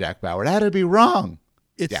the head of Jack Bauer. That'd be wrong.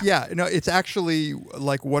 It's actually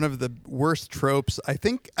like one of the worst tropes. I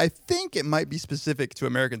think it might be specific to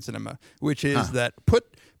American cinema, which is that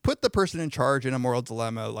put the person in charge in a moral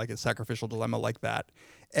dilemma, like a sacrificial dilemma like that,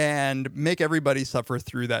 and make everybody suffer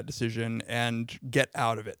through that decision and get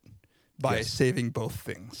out of it by saving both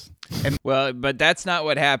things. But that's not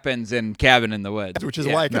what happens in Cabin in the Woods. Which is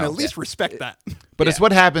why I can at least respect that. But it's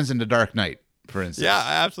what happens in The Dark Knight, for instance. Yeah,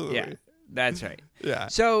 absolutely. Yeah, that's right. Yeah.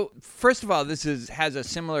 So, first of all, this has a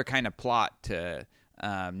similar kind of plot to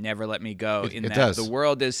Never Let Me Go, in that does. The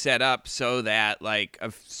world is set up so that like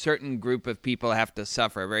a certain group of people have to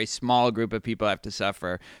suffer, a very small group of people have to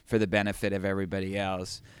suffer for the benefit of everybody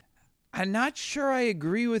else. I'm not sure I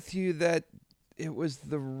agree with you that it was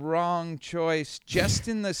the wrong choice, just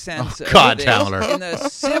in the sense of in a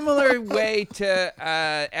similar way to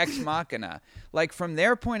Ex Machina. Like from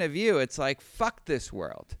their point of view, it's like, fuck this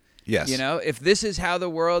world. Yes. You know, if this is how the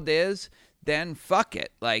world is, then fuck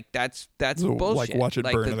it. Like that's So, bullshit. like, watch it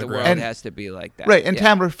burn that in the the ground. world has to be like that. Right, and Yeah.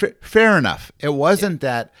 Tamara, fair enough. It wasn't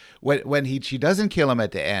that when she doesn't kill him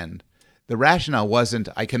at the end, the rationale wasn't,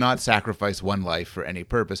 I cannot sacrifice one life for any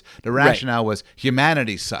purpose. The rationale was,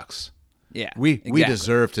 humanity sucks. Yeah, We exactly.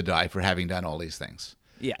 deserve to die for having done all these things.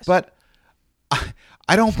 Yes. But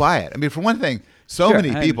I don't buy it. I mean, for one thing,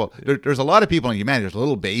 many people, there's a lot of people in humanity. There's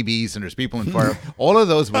little babies and there's people in fire. All of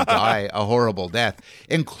those would die a horrible death,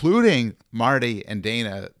 including Marty and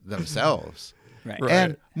Dana themselves. Right.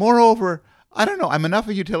 And moreover, I don't know. I'm enough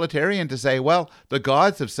a utilitarian to say, well, the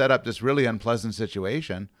gods have set up this really unpleasant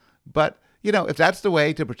situation, but if that's the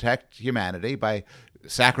way to protect humanity by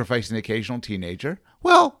sacrificing the occasional teenager,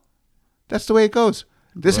 well, that's the way it goes.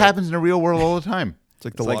 This happens in the real world all the time. It's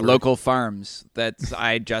like It's like local farms. That's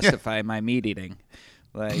I justify my meat eating.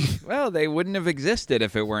 Like, well, they wouldn't have existed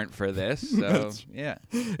if it weren't for this. So, yeah.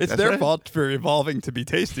 It's their fault for evolving to be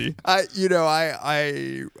tasty. I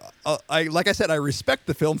like I said, I respect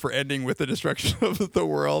the film for ending with the destruction of the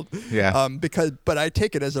world. Yeah. But I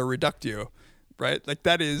take it as a reductio, right? Like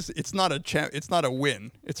it's not a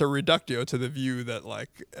win. It's a reductio to the view that like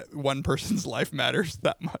one person's life matters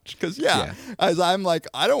that much. Because as I'm like,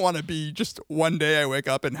 I don't want to be just one day I wake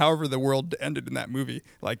up and however the world ended in that movie,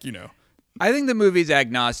 like I think the movie's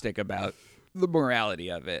agnostic about the morality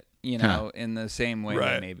of it, in the same way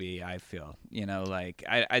that maybe I feel, like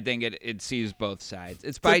I think it sees both sides.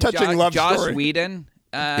 It's by touching love Joss story. Whedon,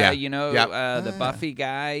 the Buffy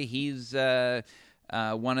guy. He's one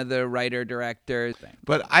of the writer-directors.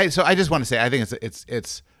 But I just want to say, I think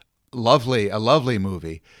it's lovely, a lovely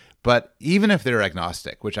movie. But even if they're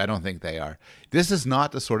agnostic, which I don't think they are, this is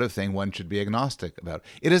not the sort of thing one should be agnostic about.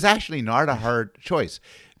 It is actually not a hard choice.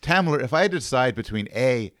 Tamler, if I had to decide between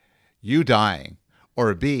A, you dying,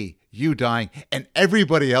 or B, you dying, and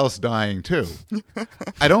everybody else dying too,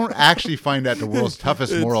 I don't actually find that the world's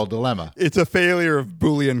toughest moral dilemma. It's a failure of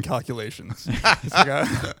Boolean calculations.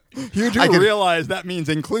 You do realize that means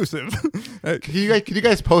inclusive. Can you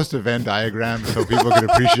guys post a Venn diagram so people can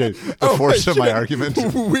appreciate the force of my argument?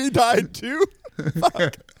 We died too?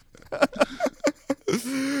 Fuck.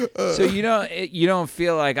 So you don't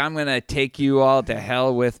feel like I'm gonna take you all to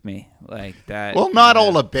hell with me like that? Well, not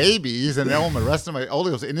all the babies and all the rest of all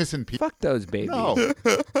those innocent people. Fuck those babies. No.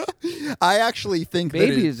 I actually think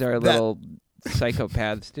babies are little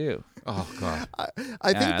psychopaths too. Oh God!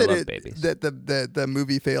 I think that that the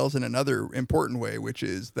movie fails in another important way, which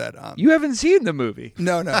is that you haven't seen the movie.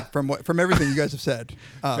 No, from everything you guys have said,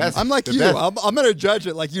 I'm like you. I'm going to judge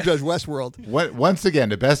it like you judge Westworld. Once again,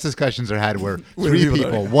 the best discussions are had where three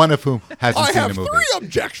people, one of whom hasn't seen the movie. I have 3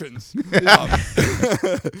 objections.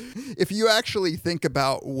 If you actually think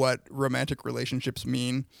about what romantic relationships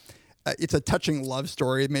mean. It's a touching love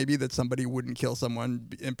story, maybe, that somebody wouldn't kill someone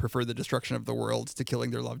and prefer the destruction of the world to killing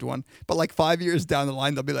their loved one. But like 5 years down the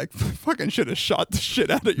line, they'll be like, fucking should have shot the shit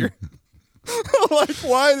out of your... Like,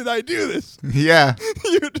 why did I do this? Yeah.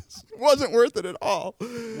 You just wasn't worth it at all.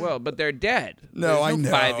 Well, but they're dead. No, I know.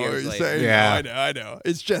 5 years later. Saying, yeah. No, I know.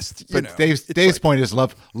 It's just, but Dave's point is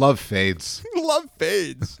love fades. Love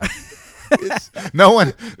fades.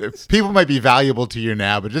 People might be valuable to you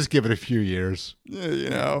now, but just give it a few years.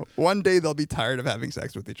 One day they'll be tired of having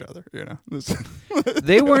sex with each other.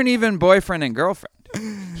 They weren't even boyfriend and girlfriend.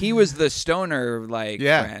 He was the stoner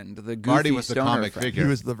friend, the goofy Marty was the stoner comic friend. figure. He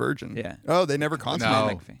was the virgin. Yeah. Oh, they never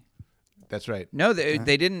consummated. No. That's right. No, they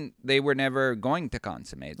didn't. They were never going to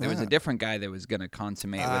consummate. There was a different guy that was going to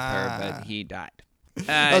consummate with her, but he died.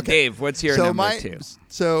 Okay. Dave, what's your number 2?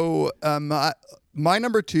 So my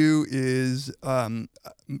number 2 is going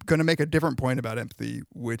to make a different point about empathy,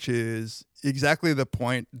 which is exactly the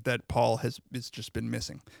point that Paul has just been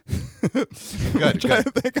missing. Good.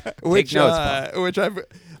 Which Paul. Which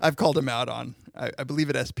I've called him out on. I believe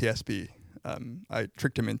at SPSP. I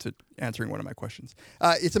tricked him into answering one of my questions.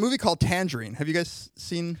 It's a movie called Tangerine. Have you guys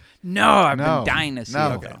seen? No, I've been dying to see it.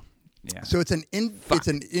 Okay. Yeah. So it's an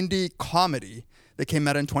indie comedy that came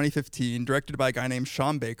out in 2015, directed by a guy named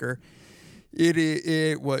Sean Baker.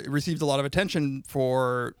 It received a lot of attention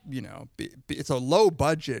for, it's a low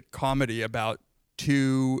budget comedy about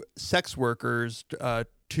 2 sex workers,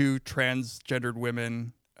 2 transgendered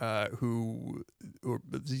women who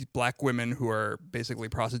these black women who are basically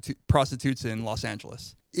prostitutes in Los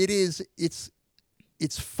Angeles. It's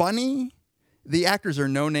funny. The actors are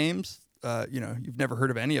no names. You've never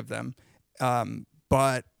heard of any of them,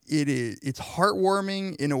 but it's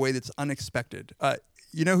heartwarming in a way that's unexpected.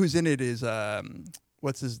 You know who's in it is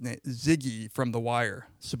what's his name? Ziggy from The Wire,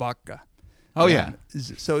 Subaka. Oh yeah.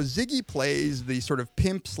 So Ziggy plays the sort of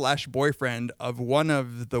pimp / boyfriend of one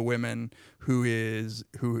of the women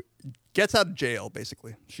who gets out of jail.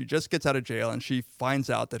 Basically, she just gets out of jail and she finds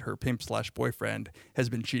out that her pimp / boyfriend has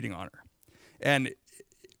been cheating on her, and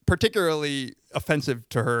particularly offensive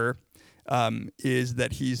to her is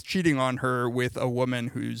that he's cheating on her with a woman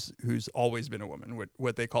who's always been a woman,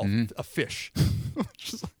 what they call a fish.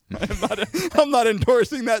 I'm not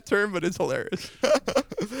endorsing that term, but it's hilarious.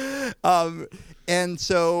 And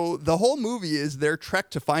so the whole movie is their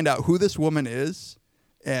trek to find out who this woman is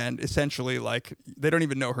And essentially, like, they don't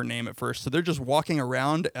even know her name at first, so they're just walking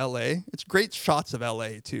around L.A. It's great shots of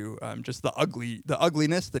L.A. too, just the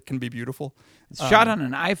ugliness that can be beautiful. It's shot on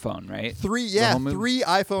an iPhone, right? Three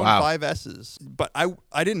iPhone Wow. 5S's. But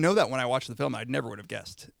I didn't know that when I watched the film. I never would have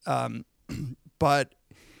guessed. But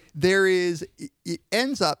it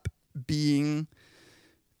ends up being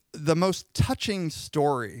the most touching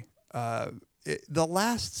story. The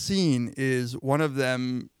last scene is one of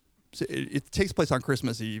them. It takes place on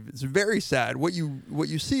Christmas Eve. It's very sad. What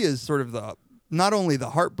you see is sort of not only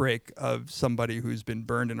the heartbreak of somebody who's been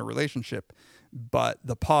burned in a relationship, but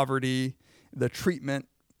the poverty, the treatment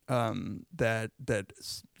that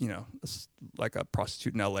like a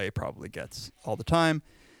prostitute in LA probably gets all the time.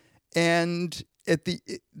 And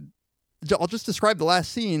I'll just describe the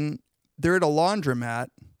last scene. They're at a laundromat,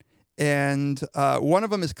 and one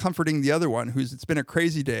of them is comforting the other one, it's been a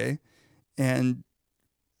crazy day, and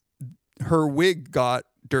her wig got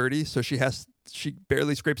dirty, so she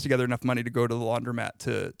barely scrapes together enough money to go to the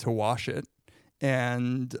laundromat to wash it,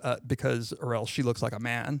 and or else she looks like a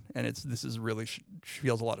man, and she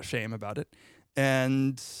feels a lot of shame about it,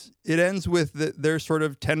 and it ends with their sort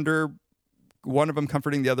of tender, one of them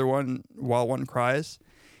comforting the other one while one cries.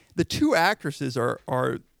 The two actresses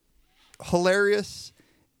are hilarious,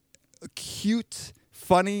 cute,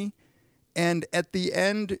 funny, and at the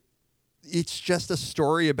end, it's just a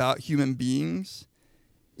story about human beings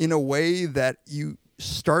in a way that it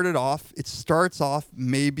starts off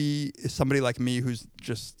maybe somebody like me who's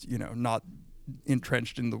just, not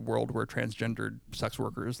entrenched in the world where transgendered sex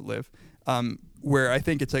workers live, where I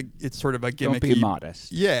think it's sort of a gimmicky. Don't be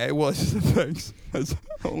modest. Yeah, it was. Thanks. It's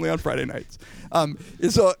only on Friday nights.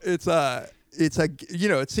 It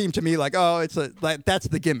seemed to me like, that's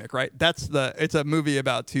the gimmick, right? It's a movie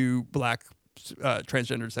about two black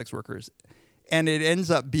transgendered sex workers, and it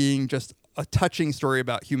ends up being just a touching story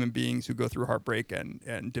about human beings who go through heartbreak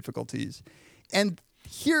and difficulties. And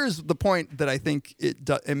here's the point that I think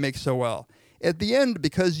it makes so well. At the end,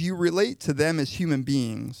 because you relate to them as human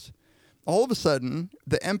beings, all of a sudden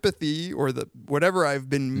the empathy or the whatever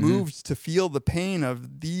I've been moved to feel the pain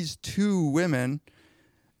of these two women,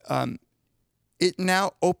 it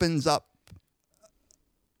now opens up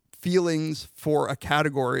feelings for a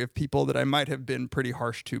category of people that I might have been pretty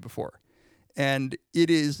harsh to before. And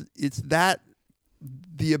it's that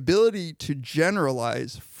the ability to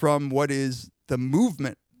generalize from what is the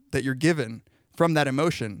movement that you're given from that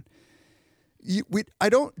emotion. I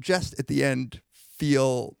don't just at the end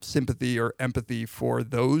feel sympathy or empathy for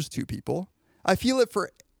those two people. I feel it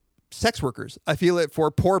for sex workers. I feel it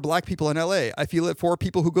for poor black people in LA. I feel it for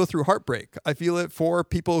people who go through heartbreak. I feel it for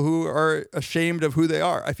people who are ashamed of who they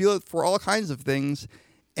are. I feel it for all kinds of things.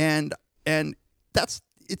 And that's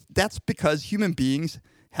because human beings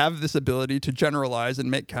have this ability to generalize and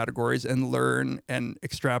make categories and learn and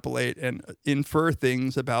extrapolate and infer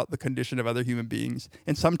things about the condition of other human beings.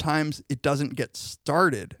 And sometimes it doesn't get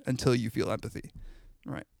started until you feel empathy.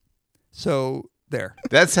 Right. So there.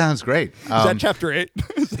 That sounds great. Is that chapter 8?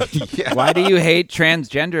 Yeah. Why do you hate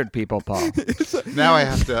transgendered people, Paul? Now I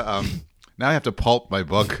have to pulp my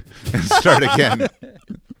book and start again.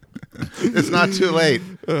 It's not too late.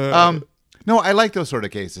 No, I like those sort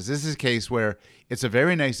of cases. This is a case where it's a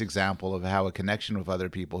very nice example of how a connection with other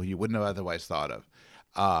people you wouldn't have otherwise thought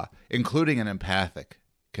of, including an empathic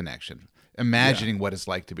connection, imagining what it's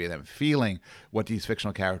like to be them, feeling what these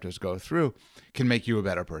fictional characters go through, can make you a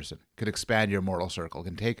better person, could expand your moral circle,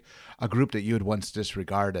 can take a group that you had once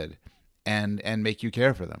disregarded and make you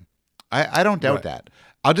care for them. I don't doubt that.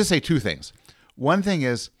 I'll just say two things. One thing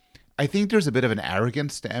is, I think there's a bit of an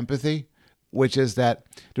arrogance to empathy, which is that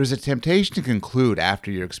there's a temptation to conclude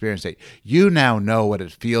after your experience that you now know what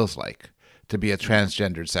it feels like to be a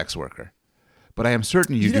transgendered sex worker. But I am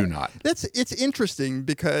certain you do not. It's interesting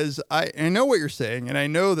because I know what you're saying, and I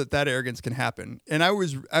know that arrogance can happen. And I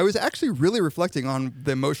was actually really reflecting on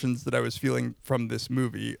the emotions that I was feeling from this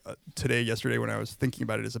movie yesterday when I was thinking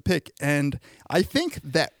about it as a pick. And I think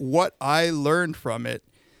that what I learned from it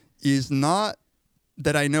is not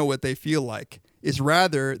that I know what they feel like, is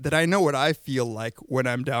rather that I know what I feel like when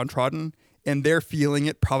I'm downtrodden, and they're feeling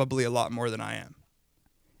it probably a lot more than I am.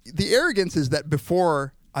 The arrogance is that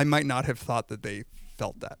before I might not have thought that they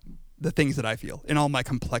felt that, the things that I feel in all my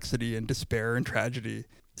complexity and despair and tragedy.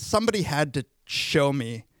 Somebody had to show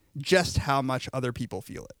me just how much other people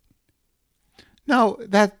feel it. No,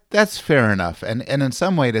 that's fair enough. And in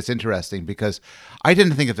some way that's interesting because I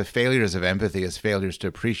didn't think of the failures of empathy as failures to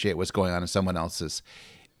appreciate what's going on in someone else's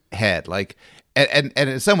head. Like, and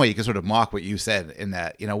in some way you can sort of mock what you said in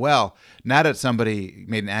that, now that somebody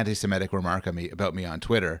made an anti-Semitic remark about me on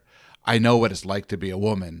Twitter, I know what it's like to be a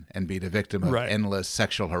woman and be the victim of Right. endless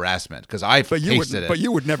sexual harassment because I've tasted it. But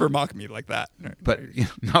you would never mock me like that. But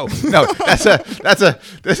no,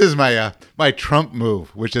 this is my my Trump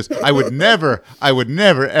move, which is I would never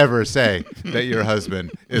ever say that your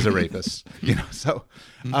husband is a rapist. So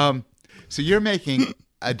you're making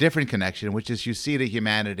a different connection, which is you see the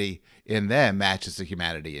humanity in them matches the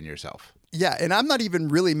humanity in yourself. Yeah, and I'm not even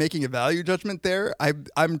really making a value judgment there.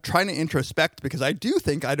 I'm trying to introspect because I do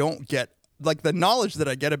think I don't get like the knowledge that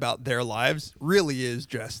I get about their lives really is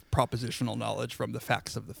just propositional knowledge from the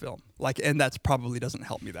facts of the film. And that's probably doesn't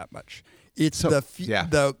help me that much. It's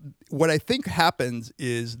what I think happens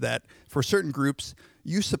is that for certain groups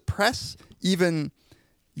you suppress even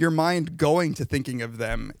your mind going to thinking of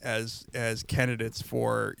them as candidates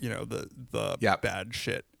for the bad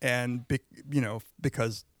shit and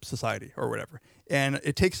because society or whatever, and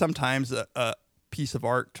it takes sometimes a piece of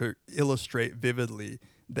art to illustrate vividly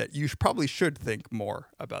that you probably should think more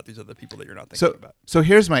about these other people that you're not thinking about. So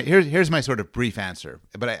here's my sort of brief answer,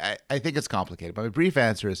 but I think it's complicated. But my brief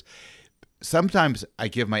answer is sometimes I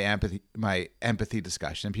give my empathy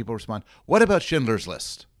discussion and people respond, "What about Schindler's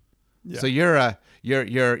List?" Yeah. So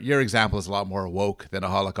your example is a lot more woke than a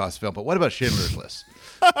Holocaust film, but what about Schindler's List?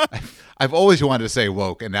 I've always wanted to say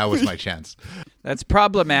woke, and now was my chance. That's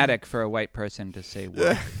problematic for a white person to say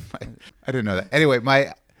woke. I didn't know that. Anyway,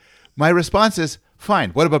 my response is fine.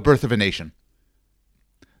 What about Birth of a Nation?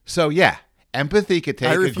 So yeah, empathy could take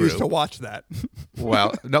a group. I refuse to watch that.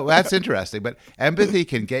 Well, no, that's interesting. But empathy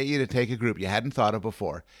can get you to take a group you hadn't thought of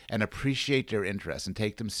before and appreciate their interests and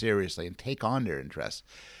take them seriously and take on their interests.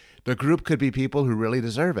 The group could be people who really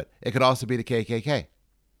deserve it. It could also be the KKK.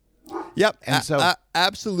 Yep, and so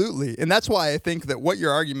absolutely, and that's why I think that what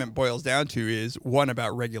your argument boils down to is one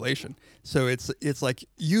about regulation. So it's like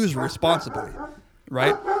use responsibly,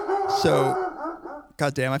 right? So,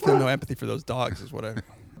 goddamn, I feel no empathy for those dogs. Is what I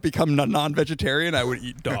become a non-vegetarian. I would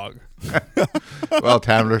eat dog. Well,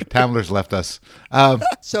 Tamler's left us.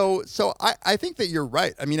 So I think that you're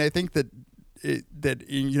right. I mean, I think that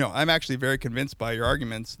I'm actually very convinced by your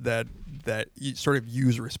arguments that you sort of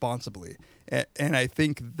use responsibly. And I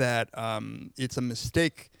think that it's a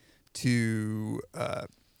mistake to,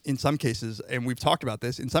 in some cases, and we've talked about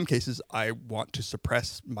this, in some cases I want to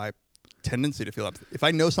suppress my tendency to feel empathy. If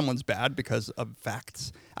I know someone's bad because of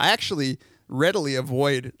facts, I actually readily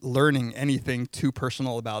avoid learning anything too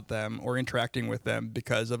personal about them or interacting with them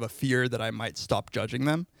because of a fear that I might stop judging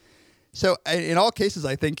them. So in all cases,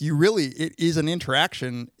 I think it is an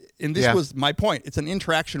interaction, and this was my point. It's an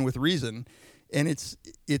interaction with reason, and it's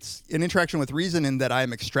an interaction with reason in that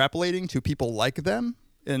I'm extrapolating to people like them,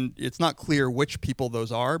 and it's not clear which people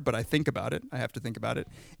those are, but I think about it. I have to think about it,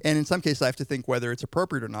 and in some cases, I have to think whether it's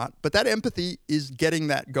appropriate or not. But that empathy is getting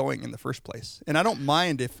that going in the first place, and I don't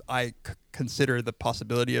mind if I consider the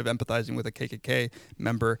possibility of empathizing with a KKK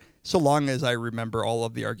member, so long as I remember all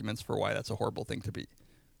of the arguments for why that's a horrible thing to be.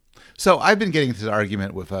 So I've been getting into this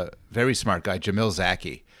argument with a very smart guy, Jamil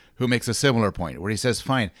Zaki, who makes a similar point where he says,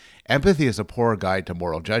 fine, empathy is a poor guide to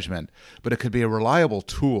moral judgment, but it could be a reliable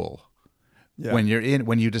tool. Yeah.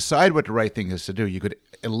 When you decide what the right thing is to do, you could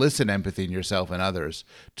elicit empathy in yourself and others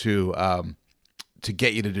to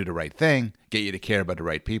get you to do the right thing, get you to care about the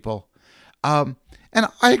right people. And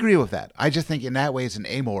I agree with that. I just think in that way it's an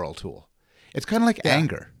amoral tool. It's kind of like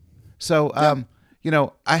anger. So,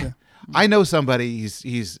 I know somebody,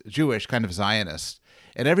 he's Jewish, kind of Zionist,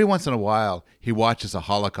 and every once in a while he watches a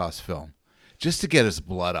Holocaust film just to get his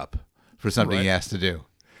blood up for something he has to do,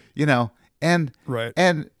 and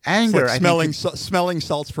anger. It's like smelling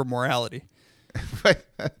salts for morality.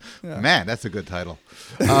 Man, that's a good title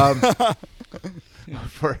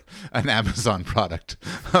for an Amazon product.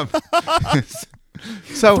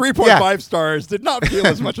 So 3.5 stars did not feel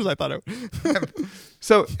as much as I thought it would.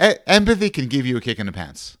 So empathy can give you a kick in the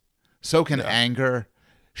pants. So can anger,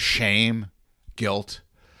 shame, guilt.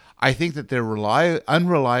 I think that they're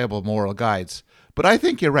unreliable moral guides. But I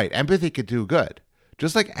think you're right. Empathy could do good,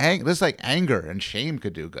 just like anger and shame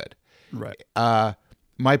could do good. Right.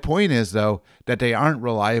 My point is, though, that they aren't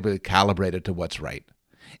reliably calibrated to what's right.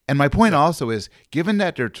 And my point also is, given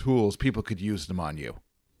that they're tools, people could use them on you.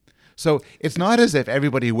 So it's not as if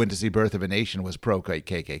everybody who went to see Birth of a Nation was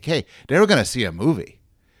pro-KKK. They were going to see a movie.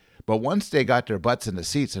 But once they got their butts in the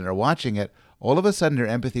seats and they're watching it, all of a sudden their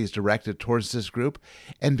empathy is directed towards this group.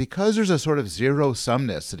 And because there's a sort of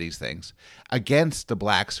zero-sumness to these things against the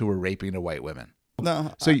blacks who were raping the white women.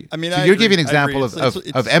 No, so you're giving an example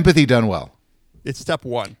of empathy done well. It's step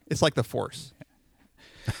one. It's like the Force.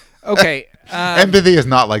 Okay. Empathy is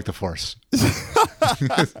not like the Force.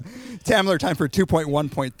 Tamler, time for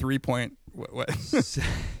 2.1.3 point. What?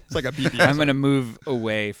 It's like a BBS. I'm going to move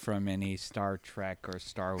away from any Star Trek or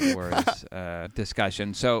Star Wars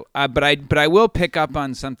discussion. So, but I will pick up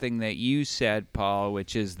on something that you said, Paul,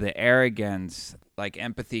 which is the arrogance. Like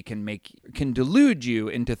empathy can delude you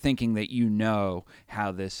into thinking that you know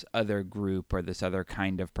how this other group or this other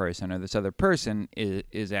kind of person or this other person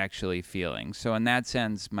is actually feeling. So in that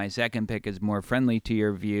sense, my second pick is more friendly to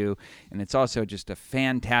your view, and it's also just a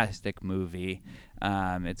fantastic movie.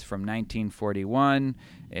 It's from 1941.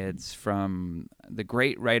 It's from the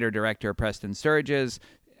great writer-director Preston Sturges,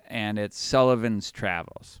 and it's Sullivan's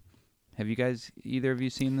Travels. Have you guys, either of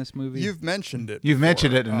you, seen this movie? You've mentioned it. You've before.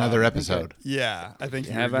 mentioned it in another episode. Yeah, I think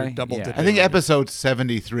Have you're I? double Yeah. dipping. I think episode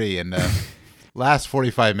 73 in the last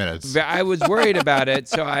 45 minutes. I was worried about it,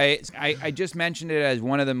 so I just mentioned it as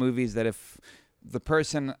one of the movies that if the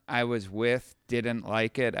person I was with didn't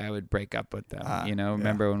like it, I would break up with them.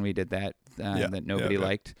 Remember when we did that that nobody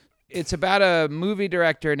liked? It's about a movie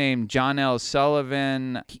director named John L.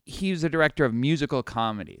 Sullivan. He's the director of musical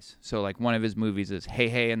comedies. So like one of his movies is Hey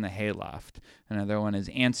Hey in the Hayloft. Another one is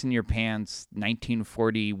Ants in Your Pants,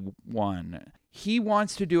 1941. He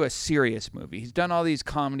wants to do a serious movie. He's done all these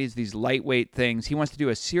comedies, these lightweight things. He wants to do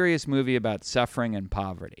a serious movie about suffering and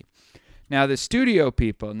poverty. Now, the studio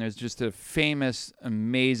people, and there's just a famous,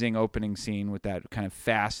 amazing opening scene with that kind of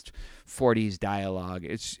fast 40s dialogue.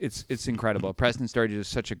 It's incredible. Preston Sturges is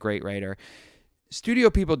such a great writer. Studio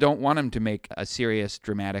people don't want him to make a serious,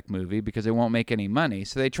 dramatic movie because it won't make any money.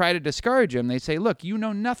 So they try to discourage him. They say, look, you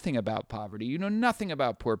know nothing about poverty. You know nothing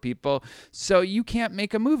about poor people. So you can't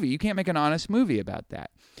make a movie. You can't make an honest movie about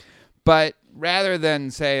that. But rather than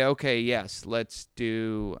say, okay, yes, let's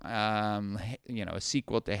do a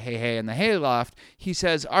sequel to Hey Hey in the Hayloft, he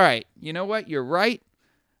says, all right, you know what? You're right.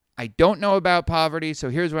 I don't know about poverty, so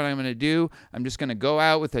here's what I'm going to do. I'm just going to go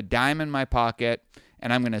out with a dime in my pocket,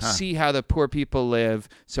 and I'm going to see how the poor people live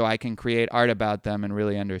so I can create art about them and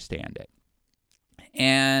really understand it.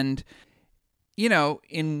 And,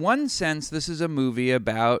 in one sense, this is a movie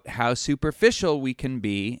about how superficial we can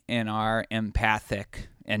be in our empathic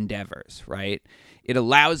endeavors, right? It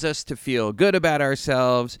allows us to feel good about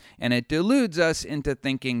ourselves, and it deludes us into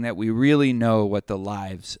thinking that we really know what the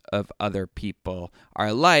lives of other people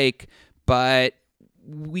are like, but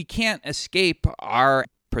we can't escape our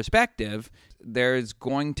perspective. There's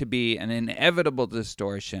going to be an inevitable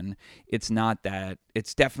distortion. It's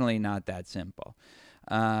definitely not that simple.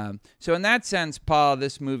 So in that sense, Paul,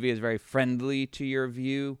 this movie is very friendly to your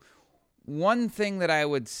view. One thing that I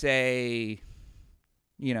would say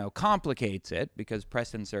complicates it, because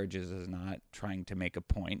Preston Sturges is not trying to make a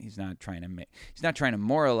point. He's not trying to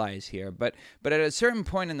moralize here. But at a certain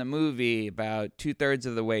point in the movie, about 2/3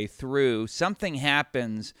 of the way through, something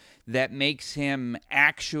happens that makes him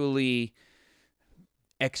actually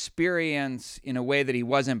experience in a way that he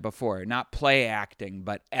wasn't before. Not play acting,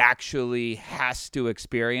 but actually has to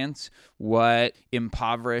experience what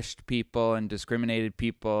impoverished people and discriminated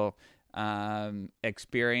people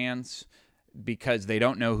experience, because they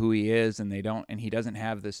don't know who he is, and he doesn't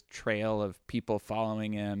have this trail of people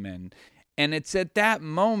following him, and it's at that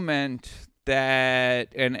moment that,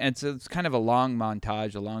 and it's kind of a long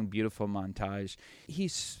montage, a long beautiful montage. He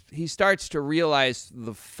starts to realize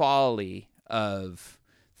the folly of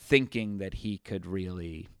thinking that he could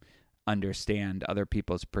really understand other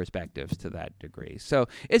people's perspectives to that degree. So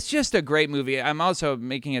it's just a great movie. I'm also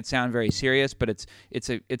making it sound very serious, but it's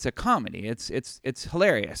a comedy. It's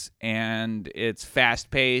hilarious, and it's fast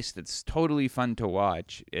paced. It's totally fun to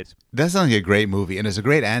watch. That sounds like a great movie, and it's a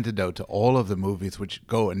great antidote to all of the movies which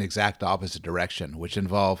go in exact opposite direction, which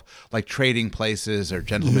involve like Trading Places or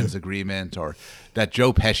Gentleman's Agreement, or that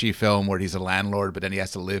Joe Pesci film where he's a landlord, but then he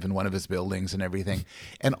has to live in one of his buildings and everything.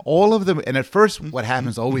 And all of them, and at first what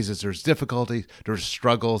happens always is there's difficulty, there's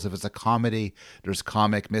struggles. If it's a comedy, there's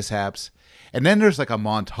comic mishaps. And then there's like a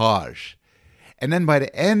montage. And then by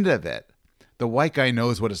the end of it, the white guy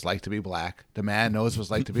knows what it's like to be black. The man knows what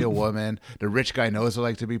it's like to be a woman. The rich guy knows what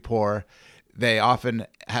it's like to be poor. They often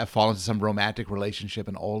have fallen into some romantic relationship,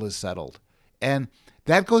 and all is settled. And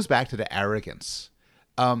that goes back to the arrogance.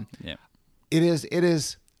 It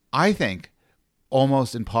is, I think,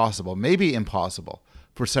 almost impossible, maybe impossible,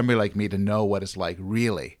 for somebody like me to know what it's like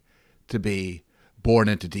really to be born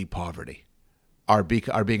into deep poverty, or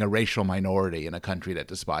being a racial minority in a country that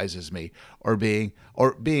despises me, or being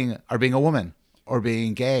a woman, or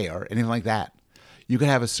being gay, or anything like that. You can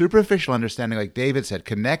have a superficial understanding, like David said,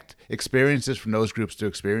 connect experiences from those groups to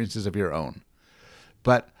experiences of your own.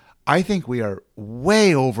 But I think we are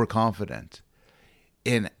way overconfident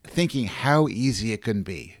in thinking how easy it can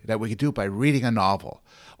be, that we could do it by reading a novel.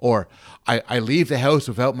 Or I leave the house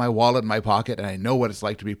without my wallet in my pocket and I know what it's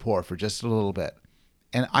like to be poor for just a little bit.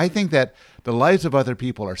 And I think that the lives of other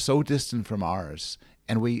people are so distant from ours,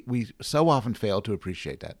 and we so often fail to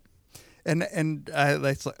appreciate that. And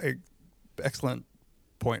that's an excellent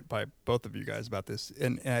point by both of you guys about this.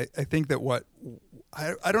 And I think that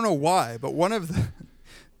I don't know why, but one of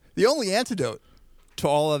the only antidote to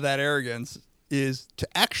all of that arrogance is to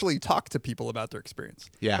actually talk to people about their experience.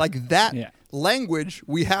 Yeah. Like that language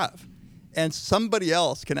we have. And somebody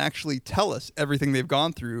else can actually tell us everything they've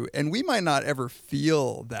gone through. And we might not ever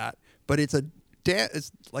feel that, but it's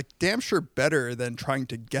like damn sure better than trying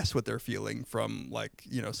to guess what they're feeling from like,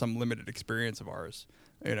 some limited experience of ours,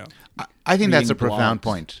 I think that's a Reading profound blogs.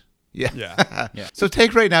 point. Yeah. Yeah. So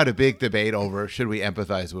take right now the big debate over should we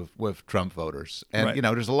empathize with Trump voters? And, Right.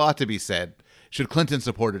 there's a lot to be said. Should Clinton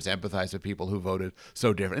supporters empathize with people who voted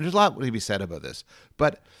so different? And there's a lot to be said about this.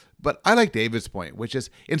 But I like David's point, which is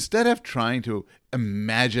instead of trying to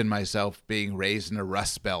imagine myself being raised in a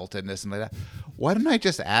Rust Belt and this and like that, why don't I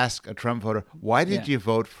just ask a Trump voter, why did you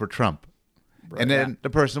vote for Trump? And then the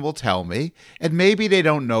person will tell me. And maybe they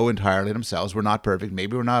don't know entirely themselves. We're not perfect.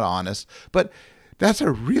 Maybe we're not honest. But that's a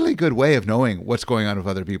really good way of knowing what's going on with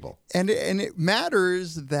other people. And it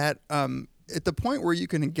matters that at the point where you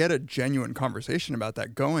can get a genuine conversation about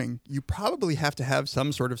that going, you probably have to have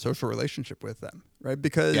some sort of social relationship with them, right?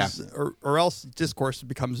 Because or else discourse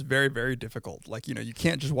becomes very, very difficult. Like, you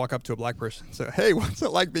can't just walk up to a black person and say, hey, what's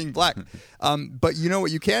it like being black? But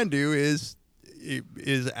what you can do is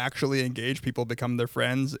actually engage people, become their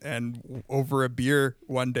friends, and over a beer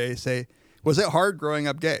one day say, was it hard growing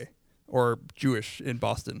up gay or Jewish in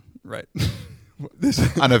Boston, right?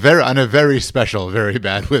 on a very special, very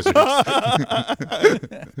bad wizard. We're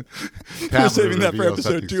saving that for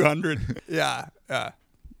episode 200. Yeah.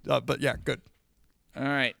 But yeah, good. All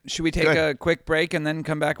right. Should we take Good. a quick break and then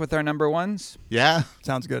come back with our number ones? Yeah.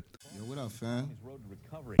 Sounds good. Yo, what up, fam? I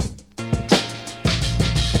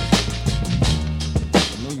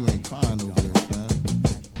know you ain't crying over there, fam.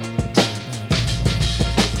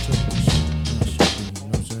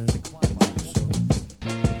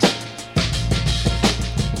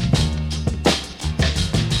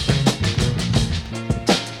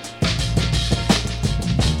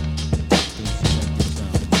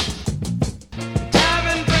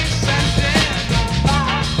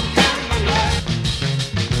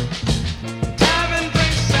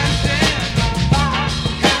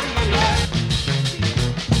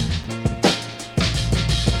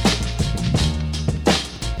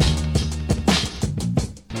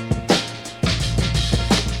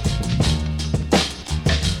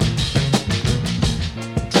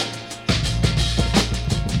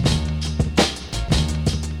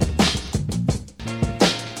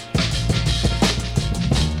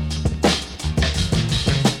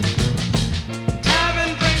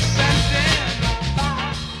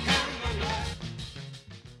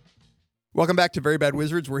 Welcome back to Very Bad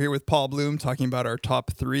Wizards. We're here with Paul Bloom talking about our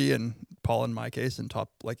top 3, and Paul in my case, and top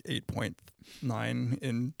 8.9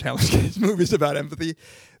 in Taylor's case, movies about empathy.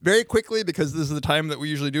 Very quickly, because this is the time that we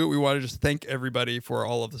usually do it, we want to just thank everybody for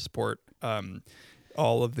all of the support,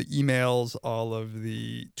 all of the emails, all of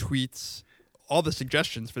the tweets, all the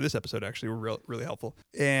suggestions for this episode actually were really helpful.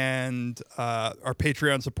 And our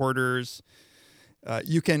Patreon supporters.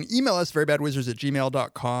 You can email us,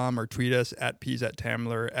 verybadwizards@gmail.com, or tweet us at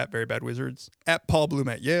 @Tamler, at verybadwizards, at Paul Bloom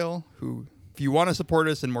at Yale, who, if you want to support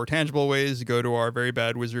us in more tangible ways, go to our Very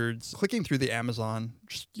Bad Wizards, clicking through the Amazon.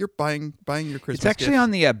 Just you're buying your Christmas It's actually gifts.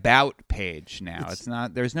 on the About page now. It's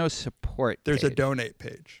not. There's no support There's a page. donate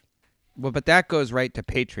page. Well, but that goes right to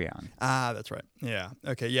Patreon. Ah, that's right. Yeah.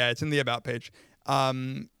 Okay. Yeah, it's in the About page.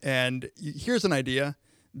 And here's an idea.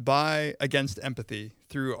 Buy Against Empathy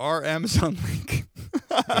through our Amazon link.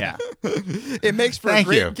 Yeah. It makes for Thank a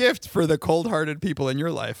great you. gift for the cold-hearted people in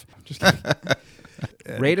your life. Just kidding.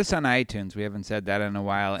 Rate us on iTunes. We haven't said that in a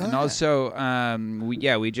while. And also,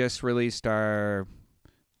 we just released our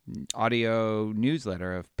audio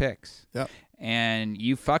newsletter of picks. Yep. And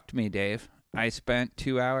you fucked me, Dave. I spent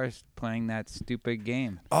 2 hours playing that stupid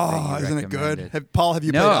game. Oh, that you isn't it good? recommended. Paul, have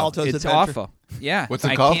you No, played Alto's it's Adventure? awful. Yeah. What's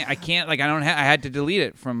it called? I can't. I had to delete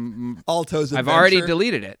it from. Alto's I've Adventure. already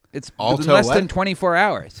deleted it. It's been Alto less what? than 24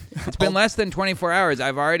 hours. It's been less than 24 hours.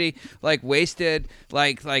 I've already wasted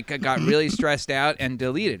I got really stressed out and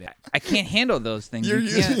deleted it. I can't handle those things. You're you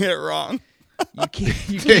using can't, it wrong. You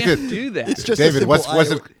can't David. do that. It's just David, a what's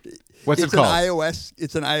simple what's it it's called? An iOS.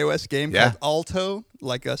 It's an iOS game Yeah. called Alto,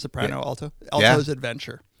 like a soprano alto. Yeah. Alto's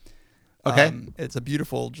Adventure. Okay. It's a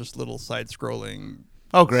beautiful, just little side-scrolling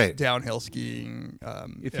Oh, great. downhill skiing.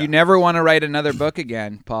 If you never want to write another book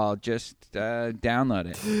again, Paul, just download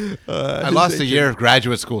it. I lost a year of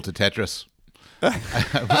graduate school to Tetris.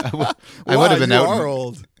 I would have been you out. are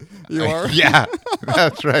old. You are. Yeah,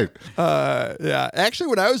 that's right. Yeah. Actually,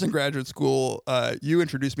 when I was in graduate school, you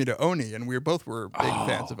introduced me to Oni, and we both were big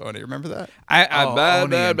fans of Oni. Remember that?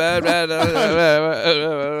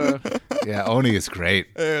 Yeah, Oni is great.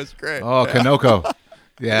 It was great. Oh, Kanoko.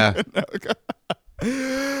 Yeah.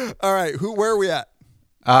 All right. Where are we at?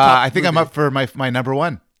 I think I'm up for my number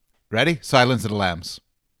one. Ready? Silence of the Lambs.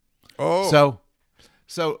 Oh.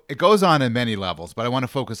 So it goes on in many levels, but I want to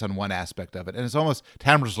focus on one aspect of it. And it's almost,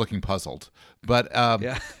 Tamara's looking puzzled. But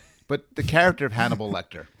but the character of Hannibal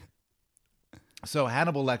Lecter. So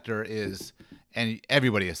Hannibal Lecter is, and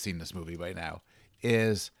everybody has seen this movie by now,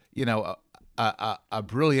 is, a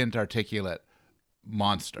brilliant, articulate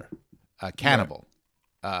monster, a cannibal.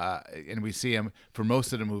 And we see him, for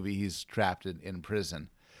most of the movie, he's trapped in prison.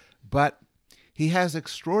 But he has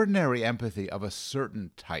extraordinary empathy of a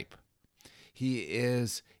certain type. He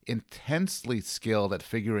is intensely skilled at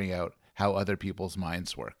figuring out how other people's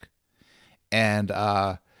minds work, and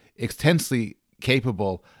intensely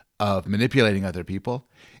capable of manipulating other people,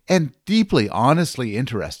 and deeply, honestly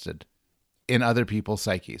interested in other people's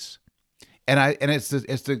psyches. And it's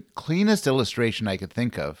the cleanest illustration I could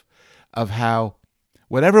think of how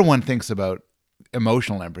whatever one thinks about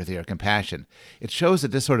emotional empathy or compassion, it shows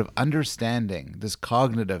that this sort of understanding, this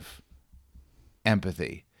cognitive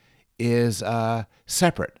empathy, is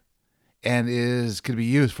separate and can be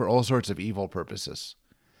used for all sorts of evil purposes.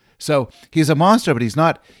 So he's a monster, but he's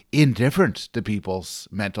not indifferent to people's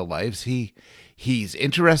mental lives. He's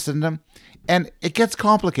interested in them, and it gets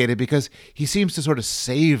complicated because he seems to sort of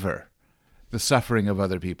savor the suffering of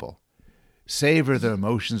other people, savor the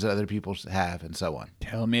emotions that other people have, and so on.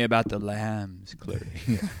 Tell me about the lambs, Clary.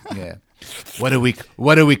 Yeah. What do we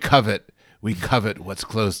covet? We covet what's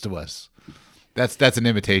close to us. That's an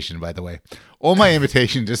imitation, by the way. All my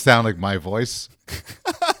imitations just sound like my voice.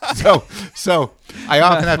 So I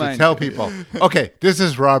often have to tell people, okay, this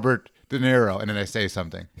is Robert De Niro, and then I say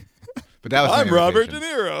something. But that was I'm my Robert De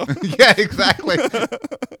imitation. Niro. Yeah, exactly.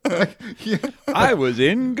 I was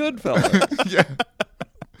in Goodfellas. Yeah.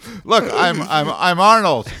 Look, I'm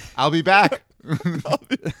Arnold. I'll be back.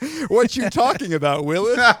 What you talking about,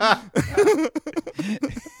 Willis?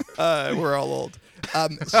 We're all old.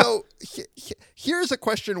 So here's a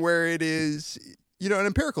question where it is, an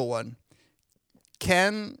empirical one.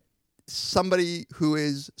 Can somebody who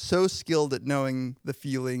is so skilled at knowing the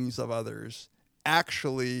feelings of others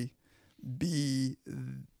actually be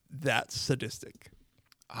that sadistic?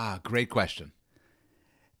 Great question.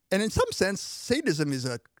 And in some sense, sadism is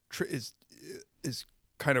is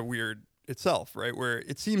kind of weird itself, right? Where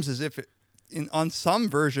it seems as if on some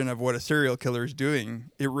version of what a serial killer is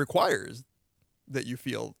doing, it requires that you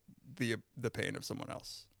feel the pain of someone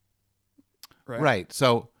else. Right.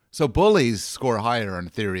 So bullies score higher on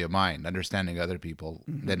theory of mind, understanding other people,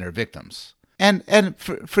 than their victims. And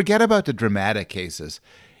forget about the dramatic cases.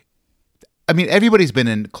 I mean, everybody's been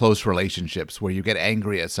in close relationships where you get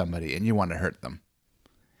angry at somebody and you want to hurt them.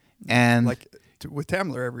 And like with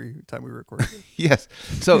Tamler every time we record. Yes.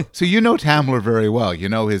 So you know Tamler very well. You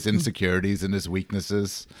know his insecurities and his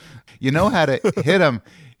weaknesses. You know how to hit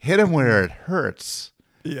him where it hurts.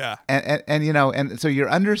 Yeah. And so your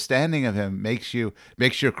understanding of him makes your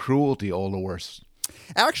cruelty all the worse.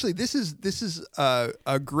 Actually, this is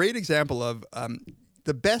a great example of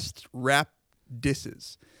the best rap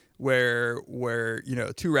disses where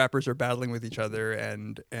two rappers are battling with each other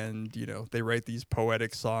and they write these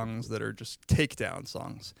poetic songs that are just takedown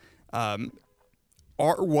songs.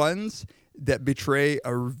 Are ones that betray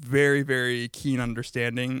a very, very keen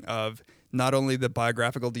understanding of not only the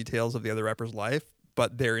biographical details of the other rapper's life,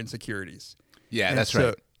 but their insecurities. Yeah, and that's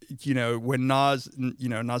so, right. When Nas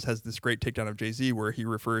has this great takedown of Jay-Z where he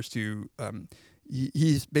refers to,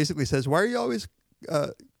 he basically says, "Why are you always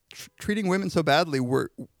treating women so badly? Were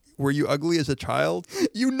you ugly as a child?"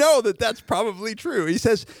 You know that's probably true. He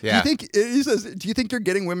says, yeah. "Do you think you're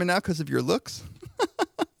getting women now because of your looks?"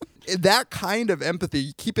 That kind of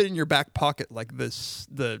empathy, keep it in your back pocket, like this,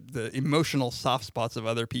 the emotional soft spots of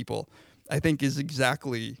other people, I think is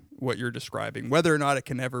exactly what you're describing. Whether or not it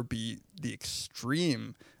can ever be the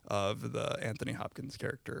extreme of the Anthony Hopkins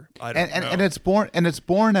character, I don't know. And it's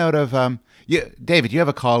born out of David. You have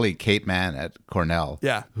a colleague, Kate Mann at Cornell,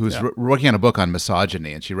 who's working on a book on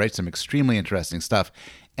misogyny, and she writes some extremely interesting stuff.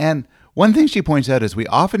 And One thing she points out is we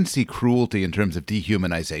often see cruelty in terms of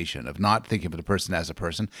dehumanization, of not thinking of the person as a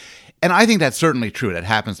person. And I think that's certainly true. That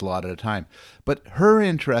happens a lot at a time. But her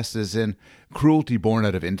interest is in cruelty born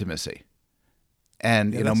out of intimacy.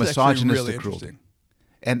 And, Yeah, that's actually misogynistic really cruelty.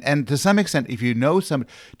 interesting. And to some extent, if you know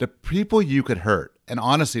the people you could hurt, and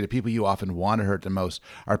honestly, the people you often want to hurt the most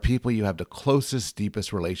are people you have the closest,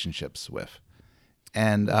 deepest relationships with.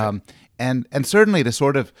 And and certainly the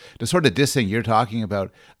sort of dissing you're talking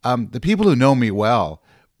about, the people who know me well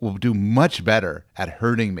will do much better at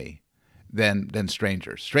hurting me than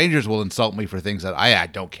strangers. Strangers will insult me for things that I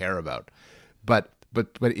don't care about. But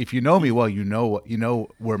if you know me well, you know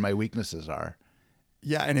where my weaknesses are.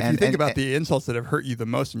 Yeah, and if you think about the insults that have hurt you the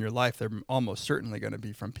most in your life, they're almost certainly going to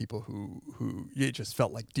be from people who it just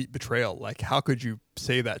felt like deep betrayal. Like, how could you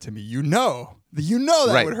say that to me? You know that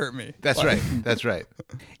Right. would hurt me. That's right. That's right.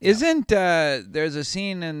 Isn't there's a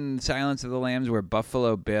scene in Silence of the Lambs where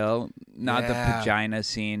Buffalo Bill, not the Yeah. vagina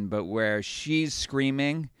scene, but where she's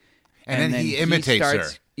screaming, And then he imitates her.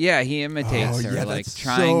 Yeah, he imitates her, yeah, like that's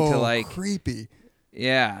trying so to like. creepy.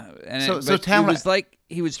 Yeah, and So but Tamara- it was like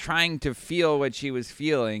he was trying to feel what she was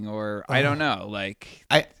feeling, or I don't know, like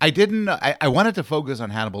I didn't know. I wanted to focus on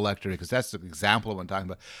Hannibal Lecter because that's the example of what I'm talking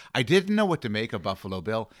about. I didn't know what to make of Buffalo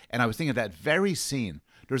Bill, and I was thinking of that very scene.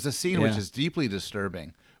 There's a scene which Yeah. is deeply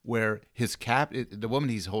disturbing where the woman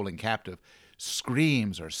he's holding captive,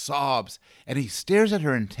 screams or sobs, and he stares at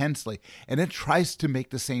her intensely, and it tries to make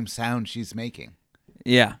the same sound she's making.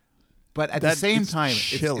 yeah, But at the That- same it's time,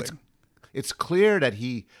 chilling. it's clear that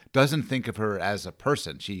he doesn't think of her as a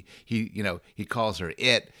person. He calls her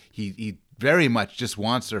it. He very much just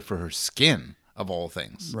wants her for her skin of all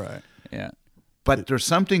things. Right. yeah. But there's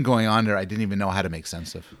something going on there I didn't even know how to make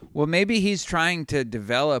sense of. Well, maybe he's trying to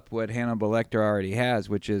develop what Hannibal Lecter already has,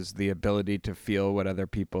 which is the ability to feel what other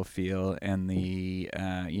people feel, and the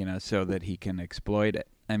so that he can exploit it.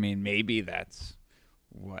 I mean, maybe that's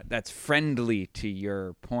friendly to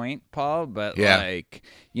your point, Paul. But Yeah.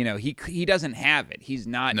 he doesn't have it. He's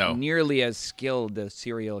not No. nearly as skilled a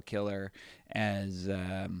serial killer as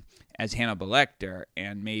Hannibal Lecter,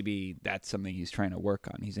 and maybe that's something he's trying to work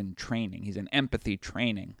on. He's in training. He's in empathy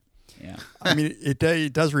training. Yeah. I mean, it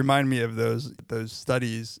does remind me of those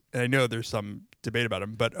studies, and I know there's some debate about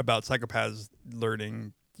them, but about psychopaths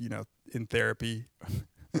learning, in therapy.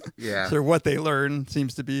 Yeah. So what they learn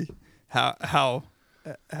seems to be how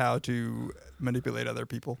to manipulate other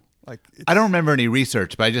people. Like, I don't remember any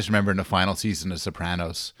research, but I just remember in the final season of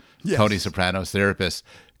Sopranos, Yes. Tony Soprano's therapist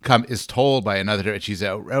is told by another, she's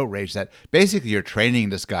outraged that basically you're training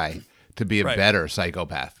this guy to be a Right. better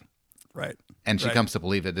psychopath. right. And she Right. comes to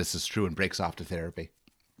believe that this is true and breaks off to therapy.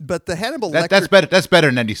 But the Hannibal Lecter That's better. That's better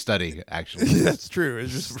than any study, actually. That's true.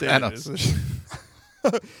 It's just Sopranos.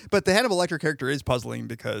 But the Hannibal Lecter character is puzzling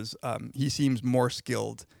because he seems more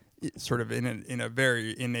skilled, sort of in a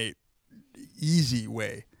very innate, easy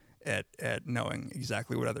way at knowing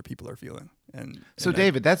exactly what other people are feeling. So,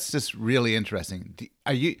 David, that's just really interesting.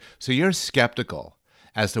 You're skeptical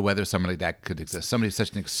as to whether somebody like that could exist? Somebody with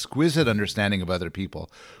such an exquisite understanding of other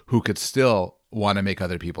people who could still want to make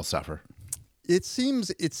other people suffer? It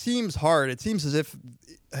seems hard. It seems as if,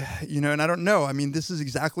 and I don't know. I mean, this is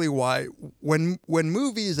exactly why when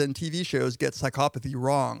movies and TV shows get psychopathy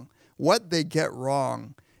wrong, what they get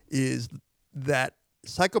wrong is that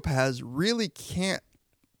psychopaths really can't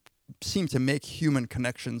seem to make human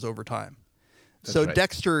connections over time. So right.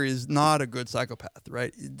 Dexter is not a good psychopath,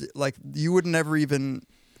 right? Like, you would never even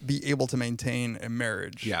be able to maintain a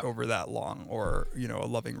marriage over that long, or a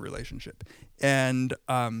loving relationship, and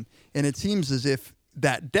it seems as if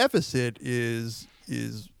that deficit is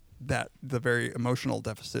that the very emotional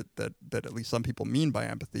deficit that at least some people mean by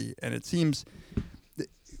empathy. And it seems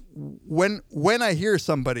when I hear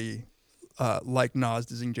somebody like Nas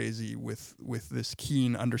dissing Jay-Z with this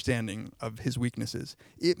keen understanding of his weaknesses,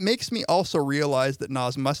 it makes me also realize that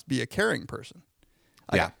Nas must be a caring person.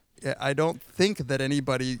 Yeah. I don't think that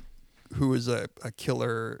anybody who is a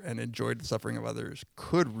killer and enjoyed the suffering of others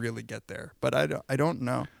could really get there. But I don't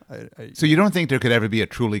know. So you don't think there could ever be a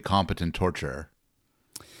truly competent torturer?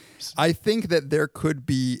 I think that there could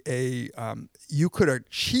be you could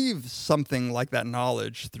achieve something like that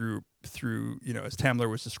knowledge through as Tamler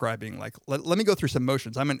was describing, like, let me go through some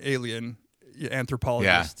motions. I'm an alien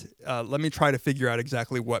anthropologist. Let me try to figure out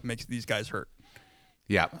exactly what makes these guys hurt.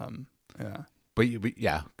 Yeah. Yeah. But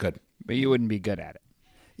good. But you wouldn't be good at it.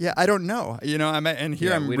 Yeah, I don't know. I'm we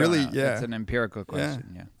don't really know. It's an empirical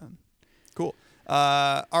question. Yeah. Cool.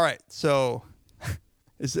 All right. So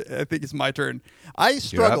I think it's my turn. I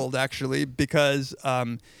struggled actually because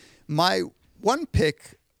my one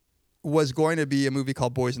pick was going to be a movie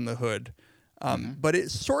called Boys in the Hood, but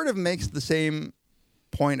it sort of makes the same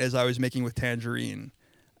point as I was making with Tangerine.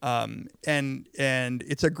 And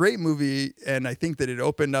it's a great movie, and I think that it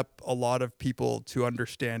opened up a lot of people to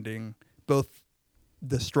understanding both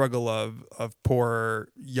the struggle of poor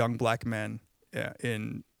young black men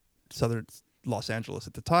in southern Los Angeles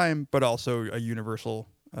at the time, but also a universal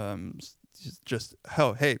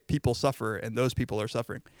hey, people suffer, and those people are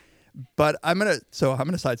suffering. But I'm gonna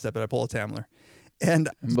sidestep it. I pull a Tamler, and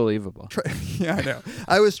Unbelievable. yeah, I know.